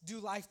phrase, do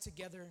life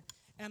together,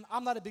 and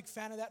I'm not a big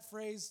fan of that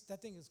phrase.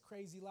 That thing is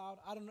crazy loud.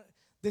 I don't know.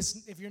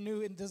 This, if you're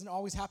new, it doesn't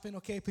always happen.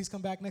 Okay, please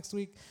come back next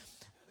week.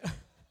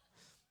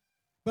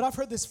 But I've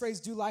heard this phrase,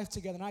 do life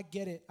together, and I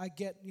get it. I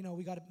get,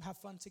 we got to have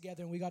fun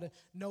together, and we got to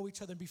know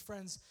each other and be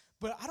friends.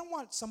 But I don't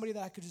want somebody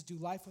that I could just do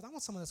life with. I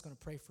want someone that's going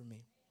to pray for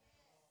me.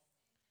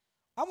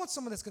 I want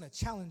someone that's going to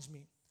challenge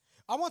me.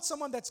 I want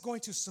someone that's going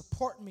to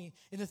support me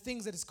in the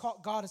things that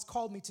God has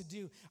called me to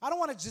do. I don't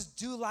want to just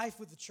do life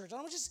with the church. I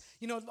don't want to just,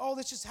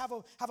 let's just have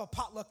a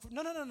potluck.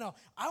 No.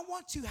 I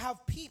want to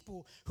have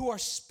people who are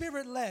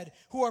spirit-led,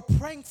 who are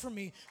praying for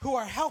me, who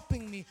are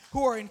helping me,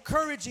 who are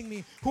encouraging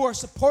me, who are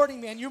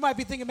supporting me. And you might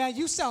be thinking, man,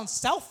 you sound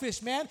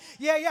selfish, man.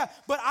 Yeah.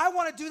 But I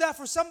want to do that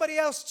for somebody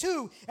else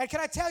too. And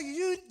can I tell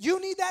you, you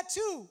need that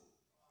too.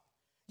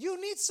 You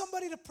need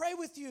somebody to pray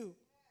with you.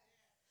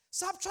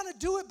 Stop trying to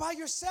do it by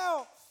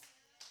yourself.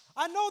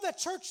 I know that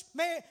church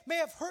may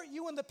have hurt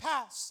you in the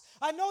past.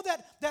 I know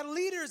that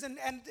leaders and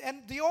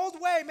the old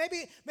way,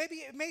 maybe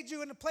it made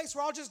you in a place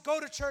where I'll just go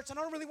to church and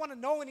I don't really want to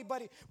know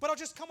anybody, but I'll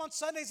just come on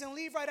Sundays and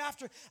leave right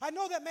after. I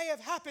know that may have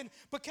happened,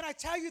 but can I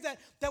tell you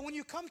that when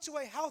you come to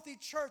a healthy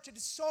church, it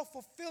is so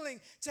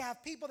fulfilling to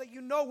have people that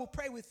you know will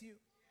pray with you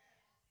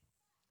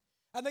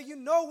and that you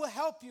know will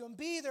help you and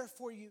be there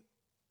for you.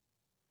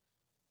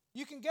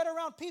 You can get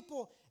around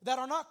people that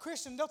are not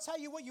Christian. They'll tell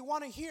you what you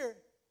want to hear.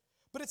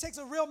 But it takes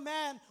a real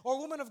man or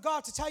woman of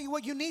God to tell you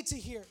what you need to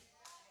hear.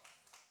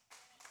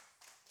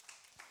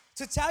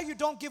 To tell you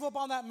don't give up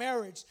on that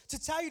marriage. To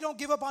tell you don't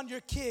give up on your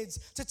kids.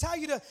 To tell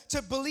you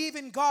to believe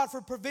in God for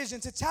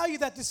provision. To tell you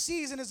that the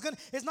season is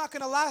not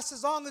going to last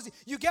as long as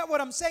you get what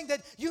I'm saying.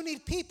 That you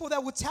need people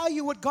that will tell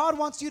you what God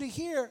wants you to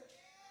hear.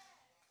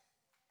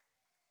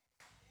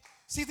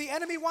 See, the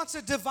enemy wants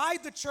to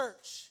divide the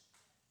church.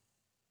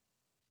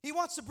 He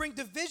wants to bring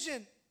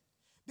division.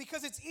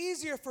 Because it's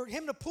easier for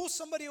him to pull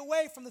somebody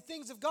away from the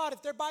things of God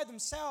if they're by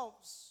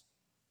themselves.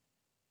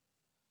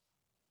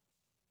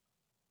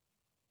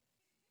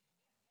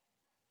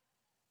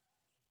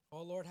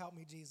 Oh, Lord, help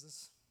me,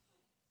 Jesus.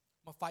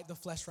 I'm going to fight the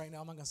flesh right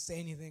now. I'm not going to say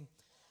anything.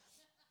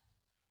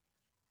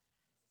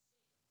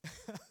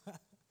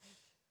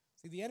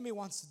 See, the enemy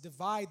wants to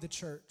divide the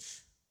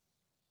church.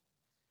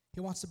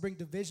 He wants to bring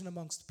division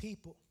amongst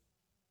people.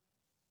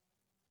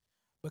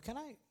 But can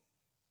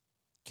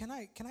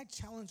I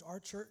challenge our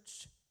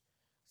church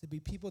to be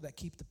people that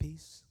keep the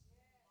peace?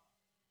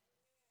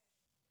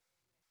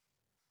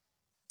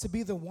 To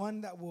be the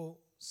one that will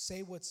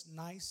say what's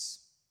nice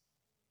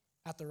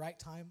at the right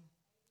time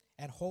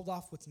and hold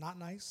off what's not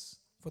nice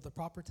for the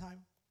proper time?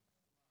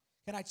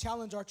 Can I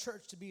challenge our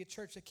church to be a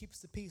church that keeps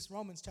the peace?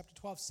 Romans chapter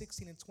 12,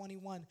 16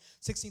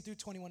 through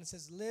 21, it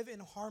says, live in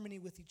harmony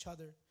with each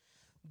other.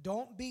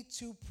 Don't be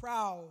too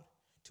proud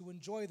to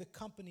enjoy the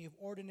company of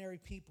ordinary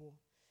people.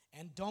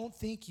 And don't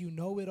think you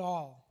know it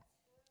all.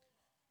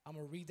 I'm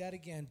going to read that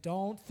again.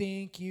 Don't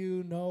think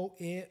you know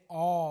it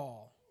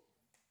all.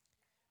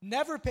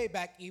 Never pay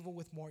back evil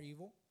with more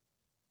evil.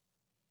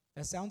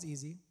 That sounds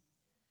easy.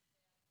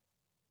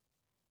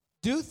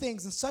 Do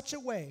things in such a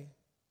way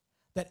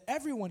that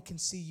everyone can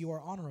see you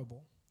are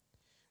honorable.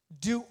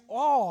 Do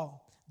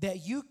all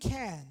that you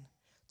can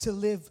to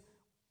live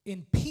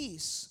in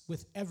peace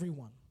with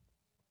everyone.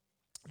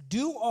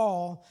 Do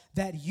all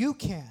that you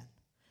can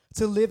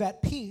to live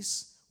at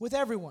peace with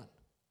everyone.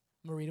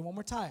 I'm going to read it one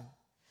more time.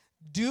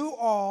 Do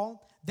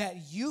all that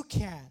you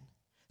can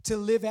to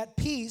live at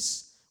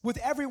peace with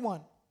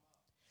everyone.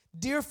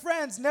 Dear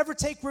friends, never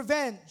take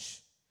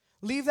revenge.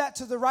 Leave that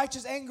to the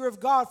righteous anger of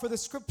God, for the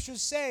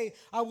scriptures say,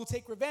 I will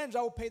take revenge,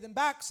 I will pay them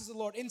back, says the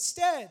Lord.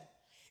 Instead,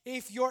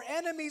 if your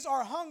enemies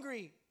are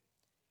hungry,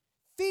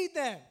 feed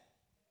them.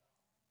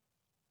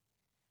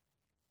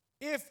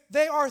 If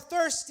they are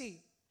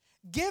thirsty,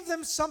 give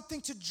them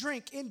something to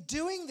drink. In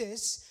doing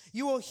this,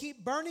 you will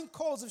heap burning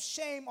coals of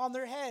shame on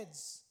their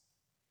heads.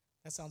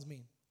 That sounds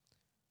mean.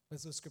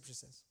 That's what Scripture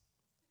says.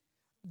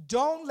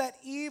 Don't let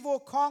evil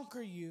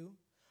conquer you,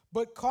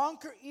 but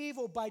conquer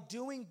evil by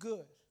doing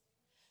good.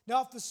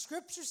 Now, if the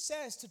Scripture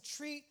says to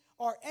treat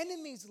our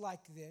enemies like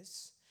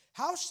this,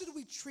 how should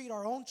we treat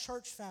our own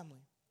church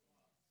family?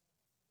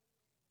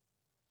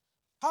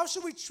 How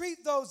should we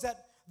treat those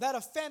that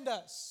offend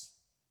us?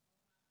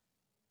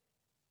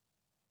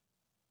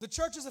 The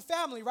church is a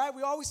family, right?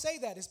 We always say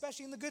that,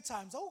 especially in the good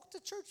times. Oh, the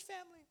church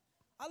family.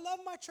 I love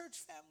my church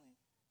family.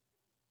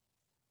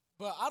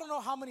 But I don't know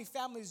how many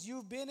families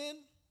you've been in,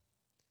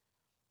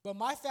 but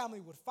my family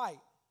would fight.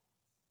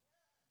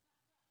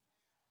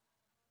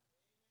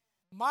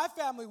 My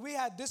family, we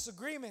had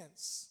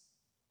disagreements.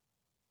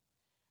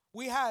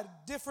 We had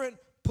different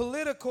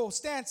political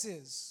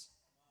stances.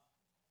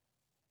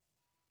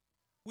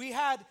 We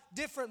had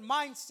different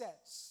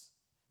mindsets.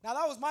 Now,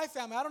 that was my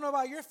family. I don't know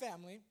about your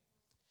family.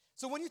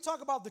 So when you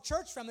talk about the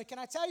church family, can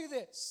I tell you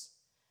this?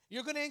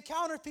 You're going to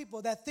encounter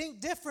people that think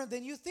different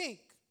than you think.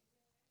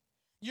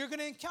 You're going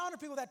to encounter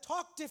people that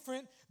talk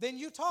different than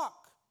you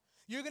talk.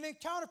 You're going to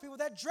encounter people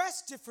that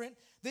dress different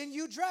than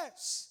you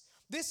dress.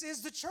 This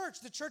is the church.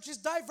 The church is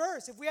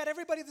diverse. If we had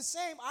everybody the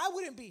same, I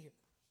wouldn't be here.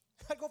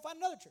 I'd go find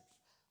another church.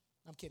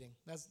 I'm kidding.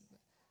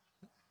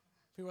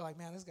 People are like,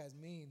 man, this guy's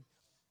mean.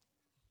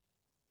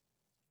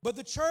 But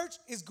the church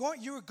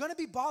you're going to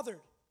be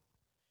bothered.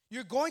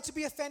 You're going to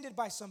be offended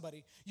by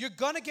somebody. You're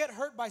going to get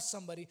hurt by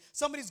somebody.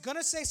 Somebody's going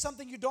to say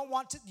something you don't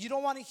want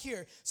to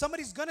hear.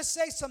 Somebody's going to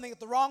say something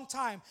at the wrong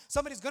time.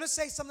 Somebody's going to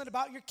say something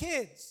about your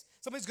kids.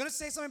 Somebody's going to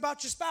say something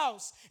about your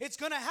spouse. It's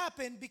going to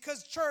happen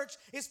because church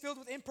is filled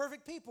with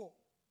imperfect people.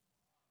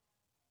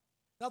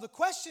 Now the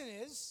question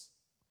is,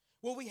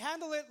 will we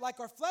handle it like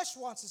our flesh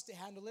wants us to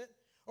handle it,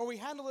 or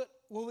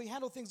will we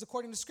handle things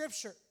according to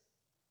Scripture?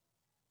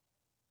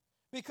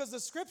 Because the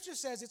Scripture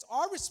says it's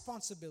our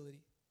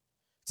responsibility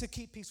to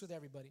keep peace with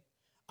everybody.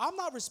 I'm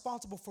not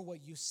responsible for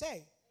what you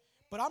say,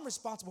 but I'm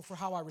responsible for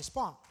how I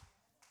respond.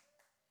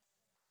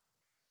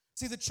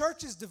 See, the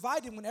church is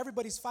divided when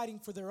everybody's fighting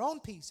for their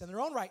own peace and their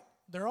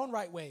own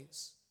right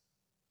ways.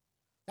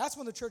 That's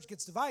when the church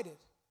gets divided.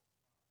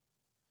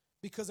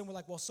 Because then we're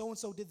like, well,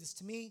 so-and-so did this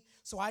to me,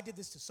 so I did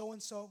this to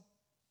so-and-so.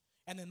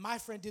 And then my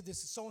friend did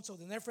this to so-and-so,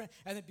 then their friend.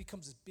 And it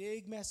becomes this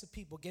big mess of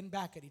people getting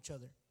back at each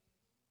other.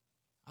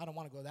 I don't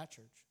want to go to that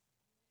church.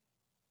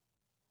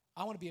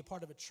 I want to be a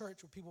part of a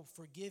church where people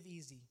forgive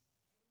easy.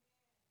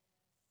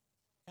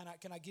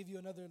 Can I give you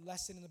another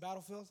lesson in the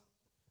battlefield?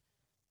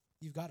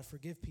 You've got to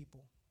forgive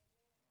people.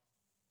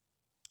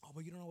 Oh,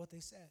 but you don't know what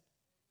they said.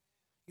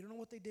 You don't know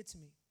what they did to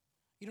me.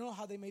 You don't know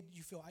how they made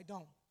you feel. I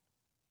don't.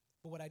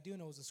 But what I do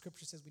know is the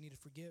scripture says we need to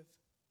forgive.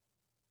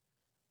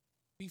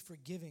 Be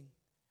forgiving.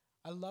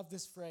 I love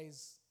this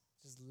phrase,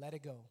 just let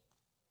it go.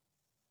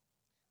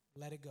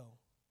 Let it go.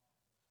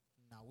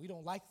 Now, we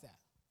don't like that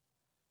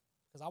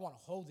because I want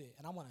to hold it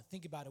and I want to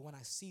think about it when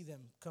I see them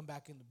come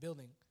back in the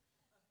building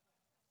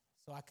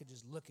so I could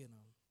just look at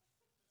them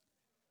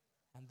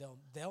and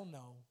they'll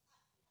know.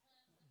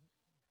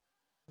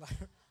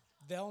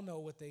 They'll know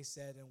what they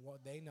said and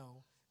what they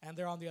know. And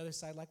they're on the other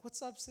side like,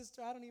 what's up,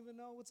 sister? I don't even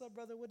know. What's up,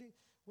 brother?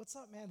 What's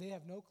up, man? They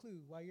have no clue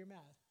why you're mad.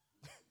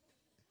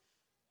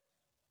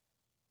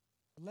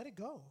 Let it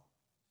go.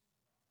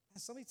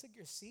 And somebody took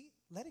your seat,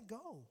 let it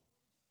go.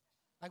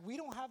 Like, we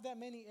don't have that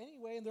many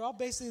anyway, and they're all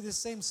basically the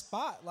same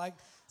spot, like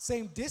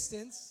same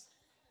distance.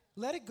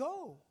 Let it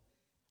go.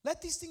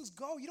 Let these things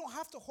go. You don't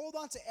have to hold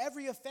on to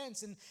every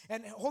offense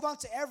and hold on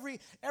to every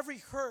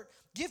hurt.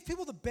 Give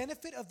people the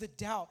benefit of the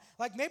doubt.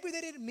 Like, maybe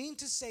they didn't mean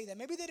to say that.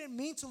 Maybe they didn't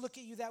mean to look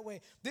at you that way.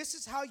 This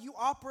is how you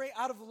operate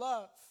out of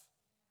love.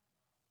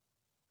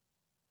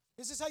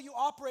 This is how you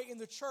operate in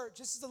the church.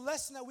 This is the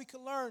lesson that we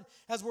can learn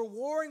as we're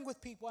warring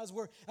with people, as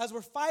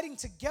we're fighting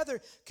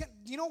together.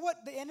 You know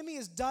what the enemy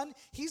has done?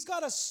 He's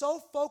got us so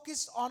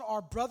focused on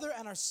our brother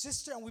and our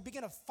sister, and we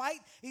begin to fight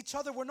each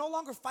other. We're no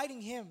longer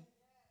fighting him.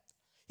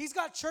 He's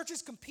got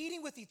churches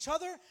competing with each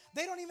other.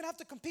 They don't even have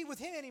to compete with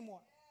him anymore.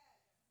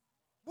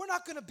 We're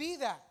not going to be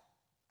that.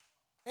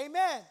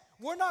 Amen.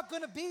 We're not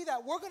going to be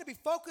that. We're going to be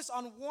focused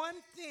on one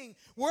thing.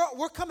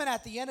 We're coming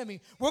at the enemy.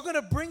 We're going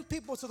to bring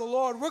people to the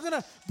Lord. We're going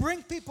to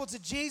bring people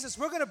to Jesus.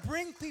 We're going to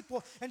bring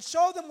people and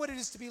show them what it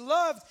is to be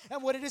loved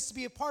and what it is to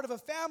be a part of a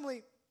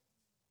family.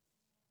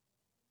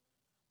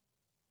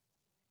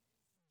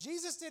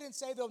 Jesus didn't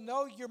say they'll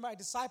know you're my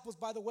disciples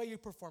by the way you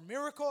perform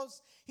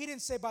miracles. He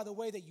didn't say by the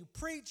way that you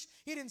preach.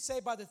 He didn't say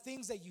by the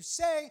things that you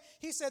say.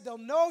 He said they'll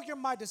know you're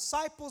my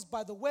disciples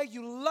by the way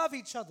you love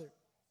each other.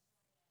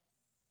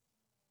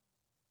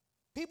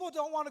 People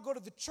don't want to go to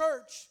the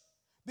church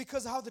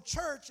because how the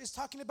church is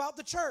talking about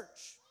the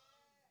church.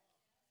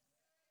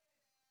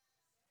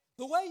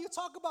 The way you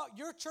talk about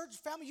your church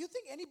family, you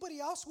think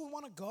anybody else would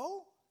want to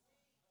go?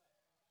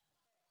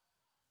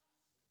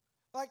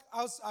 Like,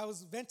 I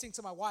was venting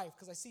to my wife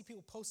because I see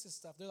people post this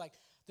stuff. They're like,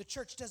 the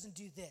church doesn't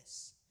do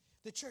this.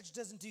 The church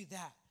doesn't do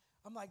that.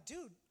 I'm like,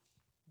 dude,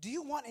 do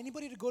you want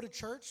anybody to go to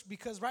church?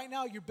 Because right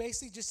now you're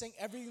basically just saying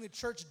everything the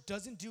church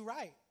doesn't do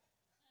right.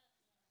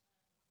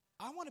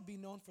 I want to be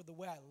known for the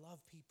way I love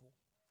people.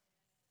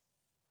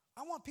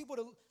 I want people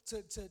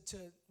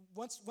to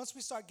once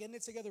we start getting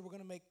it together, we're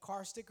going to make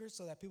car stickers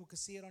so that people can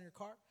see it on your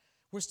car.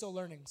 We're still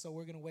learning, so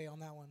we're going to wait on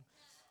that one.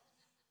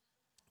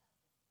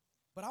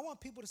 But I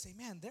want people to say,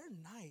 man, they're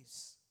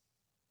nice.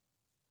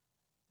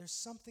 There's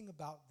something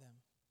about them.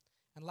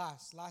 And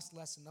last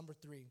lesson, number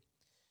 3,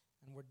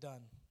 and we're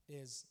done,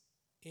 is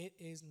it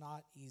is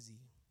not easy.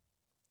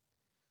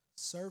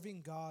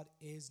 Serving God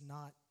is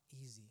not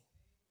easy.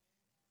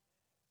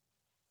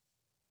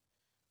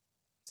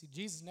 See,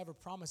 Jesus never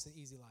promised an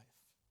easy life.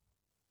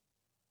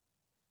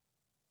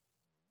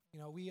 You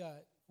know,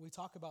 we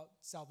talk about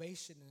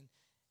salvation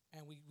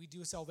and we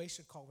do a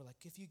salvation call. We're like,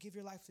 if you give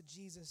your life to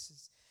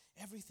Jesus,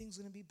 everything's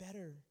going to be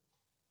better.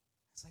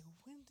 It's like,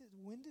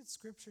 when did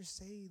Scripture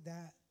say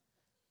that?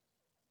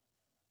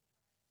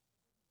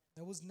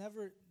 That was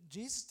never,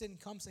 Jesus didn't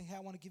come saying, hey,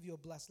 I want to give you a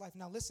blessed life.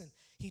 Now listen,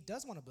 he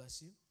does want to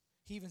bless you.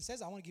 He even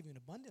says, I want to give you an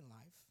abundant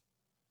life.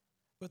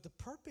 But the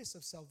purpose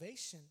of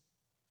salvation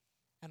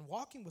and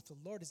walking with the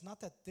Lord is not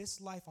that this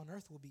life on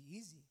earth will be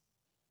easy,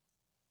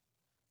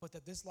 but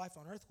that this life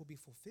on earth will be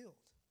fulfilled.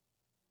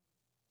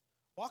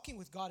 Walking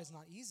with God is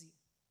not easy.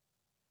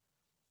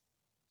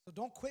 So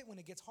don't quit when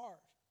it gets hard.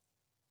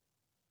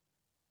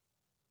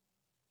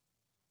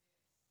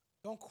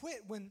 Don't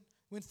quit when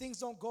things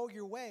don't go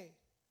your way.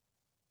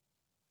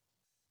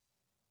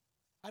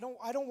 I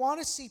don't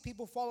want to see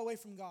people fall away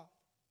from God.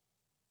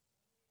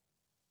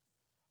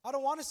 I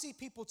don't want to see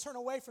people turn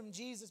away from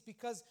Jesus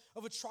because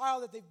of a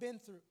trial that they've been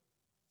through.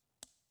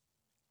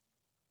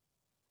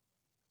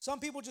 Some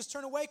people just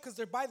turn away because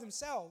they're by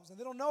themselves and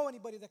they don't know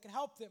anybody that can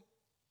help them.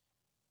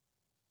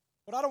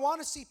 But I don't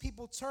want to see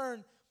people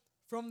turn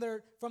from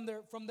their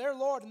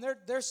Lord and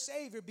their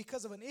Savior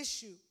because of an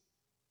issue.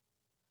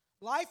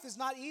 Life is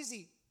not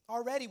easy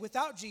already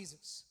without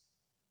Jesus.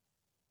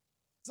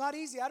 It's not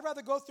easy. I'd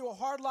rather go through a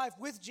hard life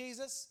with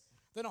Jesus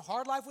than a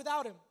hard life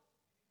without him.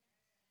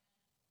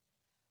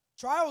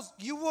 Trials,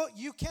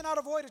 you cannot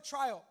avoid a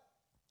trial.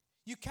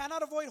 You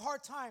cannot avoid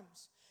hard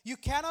times. You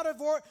cannot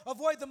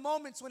avoid the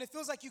moments when it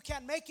feels like you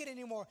can't make it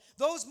anymore.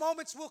 Those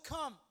moments will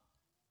come.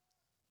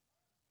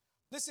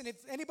 Listen, if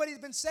anybody's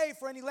been saved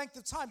for any length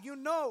of time, you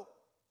know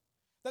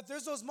that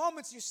there's those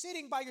moments you're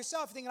sitting by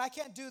yourself thinking, I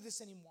can't do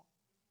this anymore.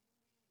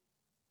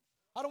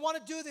 I don't want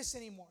to do this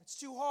anymore. It's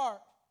too hard.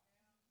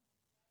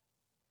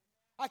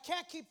 I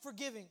can't keep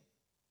forgiving.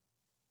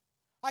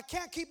 I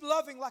can't keep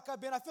loving like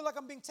I've been. I feel like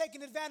I'm being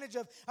taken advantage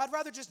of. I'd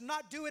rather just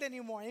not do it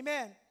anymore.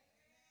 Amen.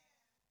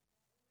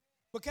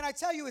 But can I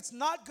tell you, it's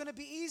not going to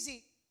be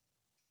easy.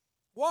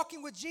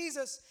 Walking with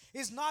Jesus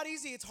is not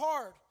easy. It's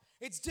hard.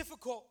 It's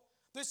difficult.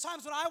 There's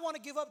times when I want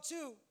to give up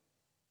too.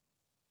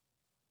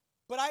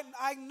 But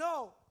I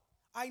know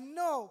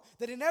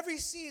that in every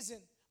season,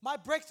 my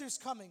breakthrough's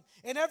coming.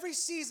 In every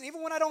season,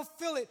 even when I don't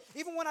feel it,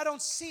 even when I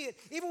don't see it,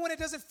 even when it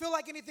doesn't feel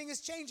like anything is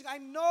changing, I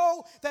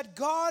know that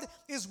God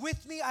is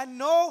with me. I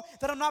know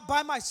that I'm not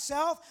by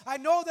myself. I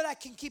know that I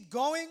can keep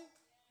going.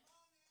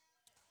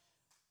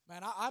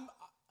 Man,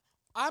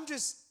 I'm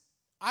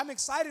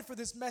excited for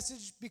this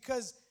message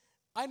because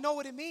I know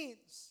what it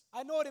means.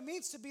 I know what it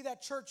means to be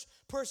that church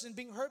person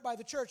being hurt by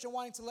the church and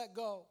wanting to let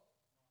go.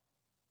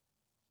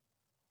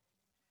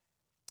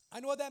 I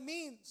know what that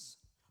means.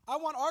 I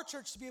want our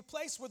church to be a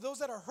place where those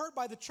that are hurt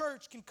by the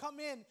church can come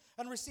in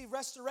and receive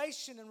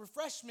restoration and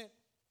refreshment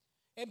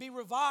and be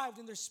revived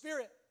in their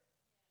spirit.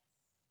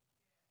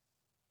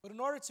 But in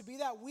order to be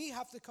that, we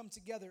have to come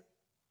together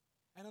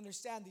and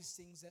understand these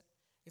things, that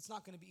it's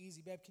not going to be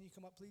easy. Babe, can you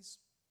come up, please?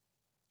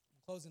 I'm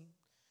closing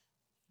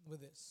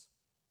with this.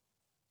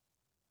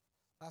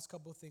 Last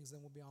couple of things,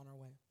 then we'll be on our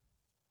way.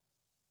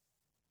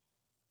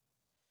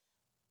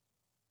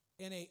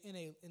 In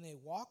a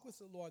walk with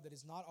the Lord that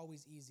is not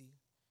always easy,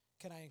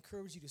 can I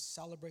encourage you to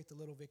celebrate the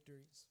little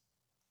victories?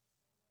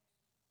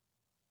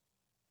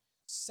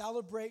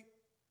 Celebrate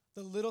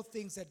the little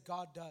things that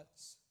God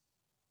does.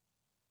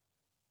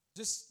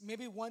 Just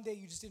maybe one day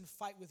you just didn't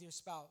fight with your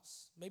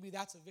spouse. Maybe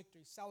that's a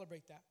victory.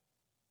 Celebrate that.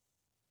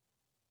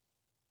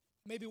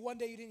 Maybe one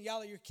day you didn't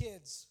yell at your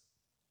kids.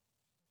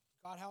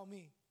 God help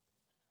me.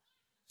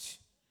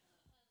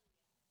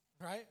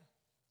 Right?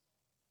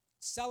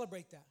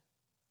 Celebrate that.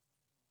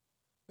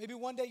 Maybe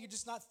one day you're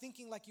just not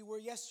thinking like you were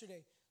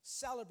yesterday.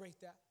 Celebrate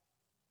that.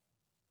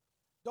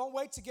 Don't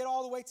wait to get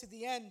all the way to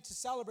the end to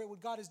celebrate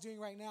what God is doing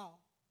right now.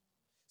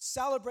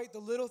 Celebrate the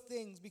little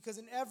things, because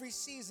in every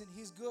season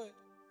He's good.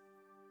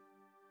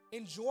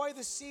 Enjoy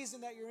the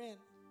season that you're in.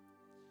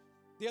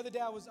 The other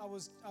day I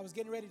was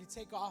getting ready to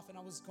take off, and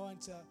I was going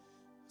to,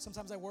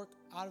 sometimes I work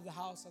out of the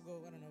house. I'll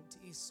go,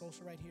 to East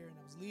Social right here, and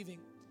I was leaving.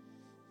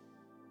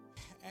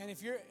 And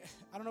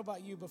I don't know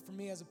about you, but for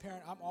me as a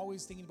parent, I'm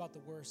always thinking about the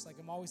worst. Like,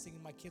 I'm always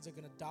thinking my kids are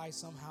going to die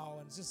somehow,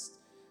 and it's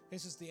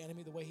just the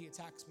enemy, the way he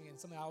attacks me, and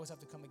something I always have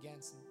to come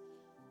against.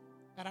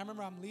 And I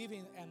remember I'm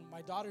leaving, and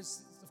my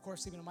daughter's, of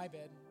course, sleeping in my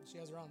bed. She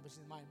has her own, but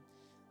she's in mine.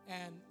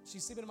 And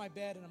she's sleeping in my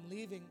bed, and I'm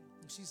leaving,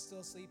 and she's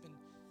still sleeping.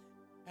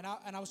 And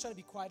I was trying to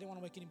be quiet. I didn't want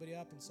to wake anybody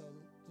up. And so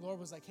the Lord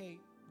was like, hey,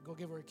 go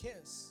give her a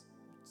kiss.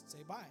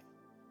 Say bye.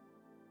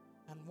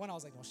 And when I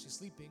was like, no, she's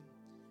sleeping.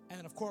 And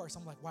then, of course,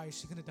 I'm like, why is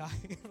she going to die?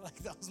 Like,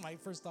 that was my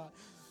first thought.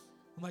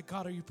 I'm like,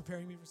 God, are you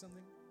preparing me for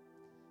something?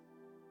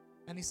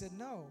 And He said,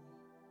 no.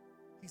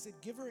 He said,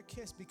 give her a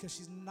kiss, because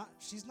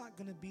she's not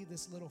going to be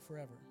this little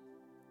forever.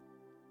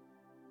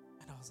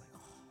 And I was like, oh.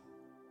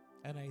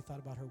 And I thought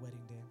about her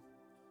wedding day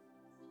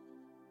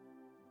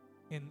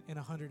in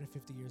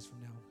 150 years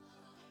from now.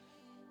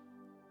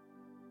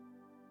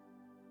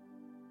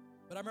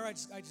 But I remember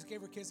I just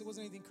gave her a kiss. It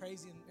wasn't anything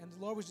crazy. And the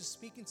Lord was just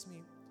speaking to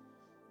me,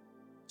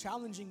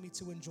 challenging me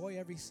to enjoy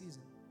every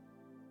season.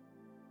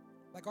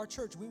 Like our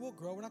church, we will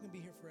grow. We're not going to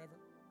be here forever.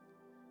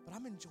 But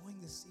I'm enjoying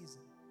this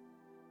season.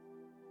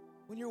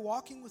 When you're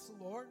walking with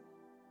the Lord,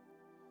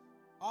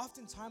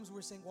 oftentimes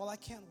we're saying, well, I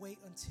can't wait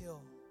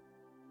until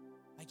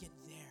I get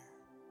there.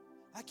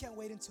 I can't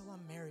wait until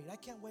I'm married. I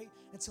can't wait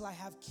until I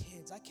have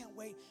kids. I can't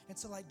wait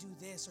until I do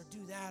this or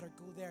do that or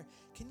go there.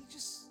 Can you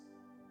just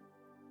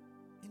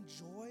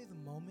enjoy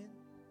the moment?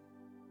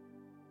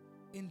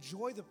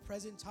 Enjoy the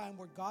present time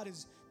where God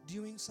is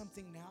doing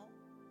something now.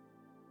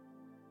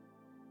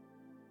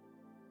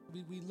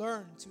 We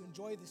learn to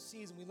enjoy the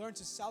season. We learn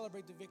to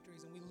celebrate the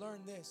victories, and we learn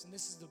this, and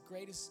this is the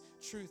greatest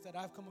truth that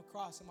I've come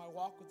across in my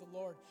walk with the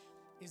Lord,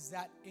 is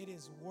that it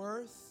is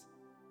worth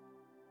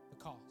the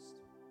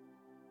cost.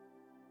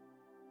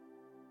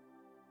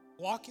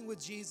 Walking with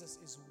Jesus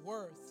is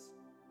worth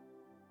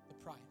the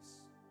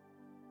price.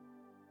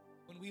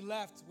 When we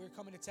left, we were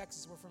coming to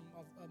Texas. We're from,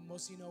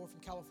 most of you know, we're from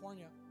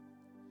California.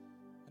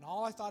 And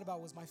all I thought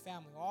about was my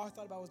family. All I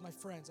thought about was my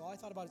friends. All I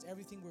thought about is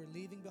everything we were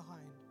leaving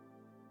behind.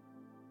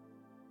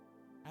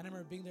 I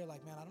remember being there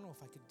like, man, I don't know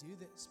if I could do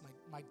this.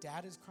 My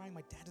dad is crying.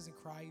 My dad doesn't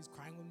cry. He's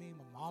crying with me.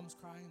 My mom's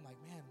crying. I'm like,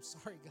 man, I'm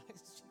sorry,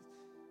 guys.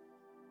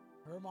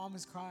 Her mom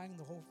is crying.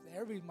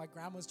 My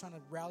grandma's trying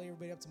to rally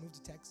everybody up to move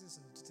to Texas,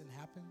 and it just didn't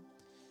happen.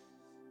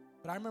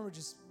 But I remember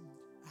just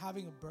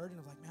having a burden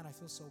of like, man, I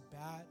feel so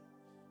bad.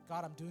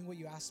 God, I'm doing what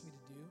you asked me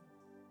to do.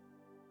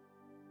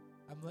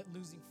 I'm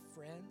losing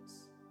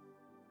friends.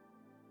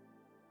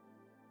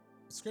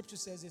 Scripture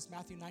says this,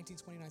 Matthew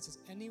 19:29 says,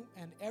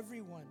 and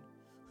everyone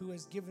who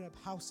has given up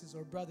houses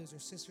or brothers or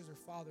sisters or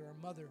father or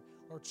mother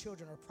or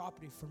children or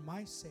property for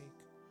my sake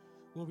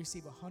will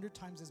receive 100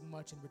 times as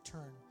much in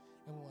return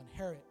and will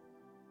inherit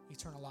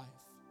eternal life.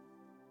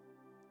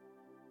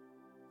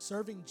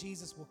 Serving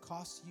Jesus will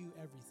cost you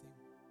everything.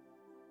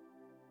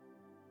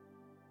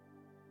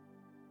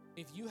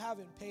 If you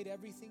haven't paid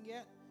everything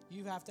yet,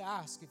 you have to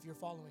ask if you're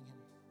following him.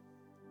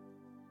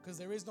 Because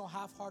there is no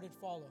half-hearted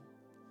follow.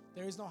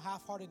 There is no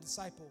half-hearted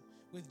disciple.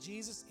 With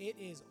Jesus, it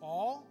is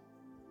all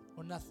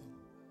or nothing.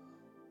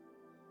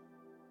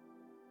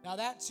 Now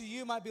that to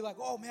you might be like,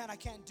 oh man, I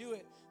can't do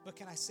it. But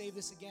can I say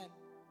this again?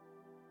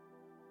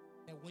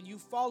 And when you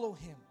follow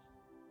him,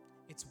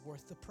 it's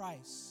worth the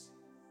price.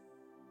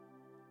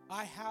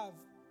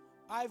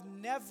 I've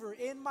never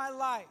in my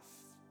life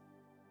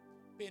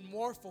been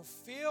more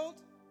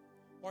fulfilled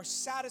or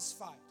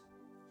satisfied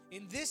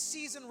in this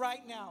season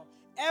right now,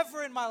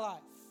 ever in my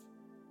life,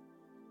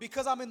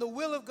 because I'm in the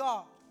will of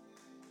God,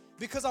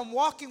 because I'm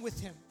walking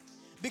with him,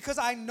 because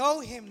I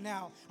know him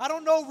now. I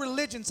don't know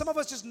religion. Some of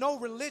us just know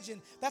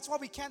religion. That's why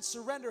we can't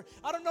surrender.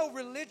 I don't know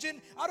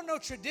religion. I don't know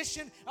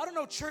tradition. I don't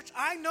know church.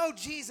 I know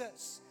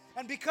Jesus.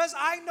 And because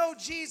I know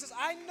Jesus,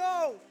 I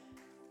know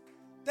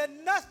that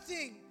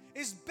nothing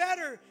is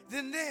better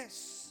than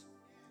this.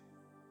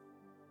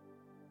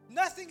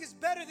 Nothing is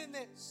better than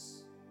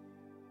this.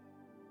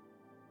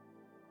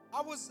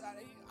 I was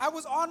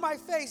on my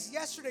face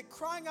yesterday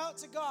crying out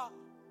to God.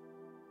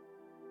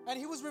 And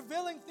he was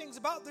revealing things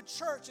about the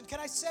church. And can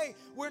I say,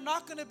 we're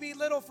not going to be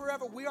little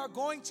forever. We are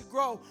going to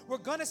grow. We're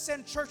going to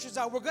send churches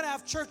out. We're going to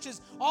have churches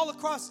all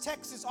across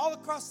Texas, all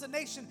across the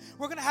nation.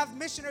 We're going to have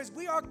missionaries.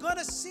 We are going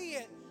to see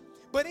it.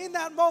 But in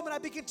that moment, I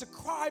began to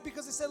cry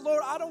because I said,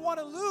 Lord, I don't want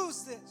to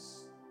lose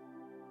this.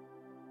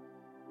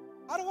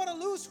 I don't want to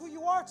lose who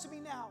you are to me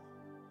now.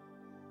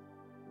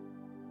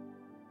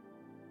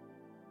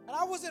 And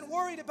I wasn't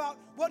worried about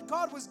what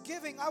God was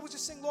giving. I was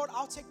just saying, Lord,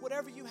 I'll take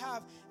whatever you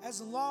have as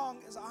long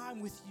as I'm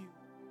with you.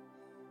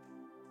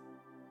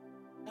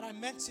 And I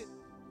meant it.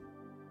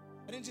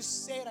 I didn't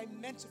just say it, I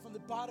meant it from the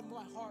bottom of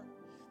my heart.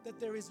 That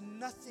there is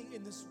nothing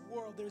in this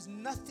world, there is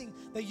nothing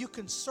that you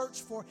can search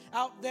for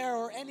out there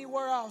or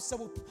anywhere else that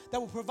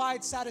will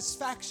provide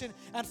satisfaction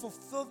and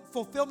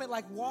fulfillment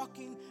like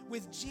walking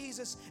with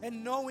Jesus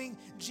and knowing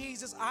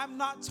Jesus. I'm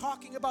not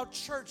talking about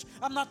church.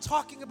 I'm not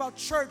talking about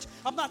church.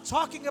 I'm not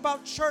talking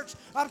about church.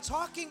 I'm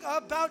talking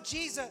about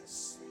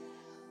Jesus.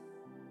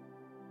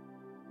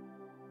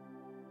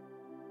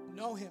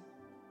 Know him.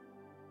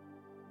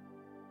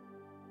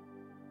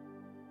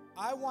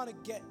 I want to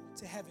get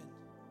to heaven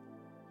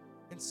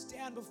and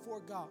stand before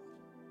God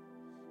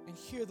and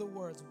hear the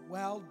words,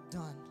 well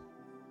done,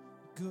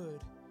 good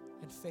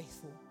and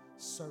faithful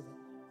servant.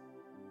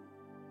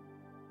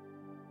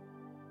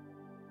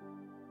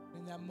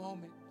 In that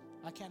moment,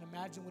 I can't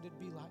imagine what it'd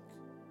be like,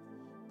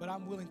 but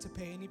I'm willing to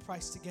pay any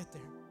price to get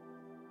there.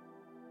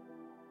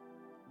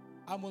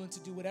 I'm willing to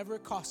do whatever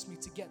it costs me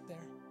to get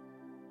there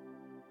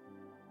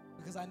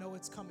because I know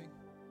it's coming.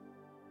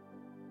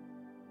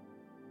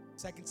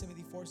 2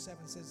 Timothy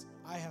 4:7 says,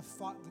 I have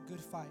fought the good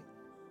fight.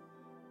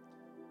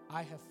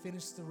 I have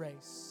finished the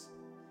race,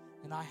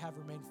 and I have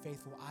remained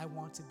faithful. I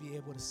want to be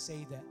able to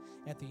say that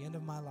at the end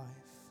of my life.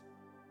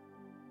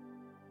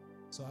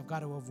 So I've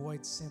got to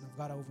avoid sin. I've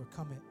got to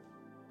overcome it.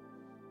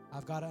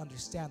 I've got to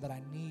understand that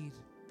I need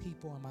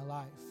people in my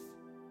life.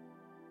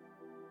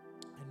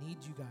 I need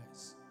you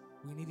guys.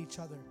 We need each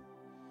other.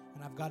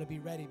 And I've got to be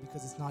ready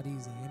because it's not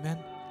easy.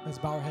 Amen? Let's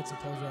bow our heads and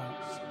close our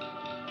eyes.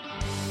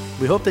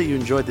 We hope that you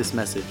enjoyed this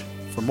message.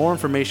 For more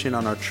information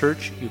on our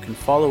church, you can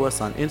follow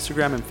us on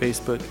Instagram and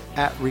Facebook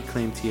at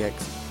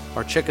ReclaimTX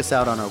or check us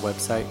out on our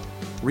website,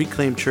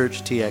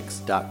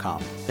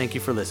 reclaimchurchtx.com. Thank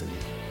you for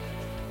listening.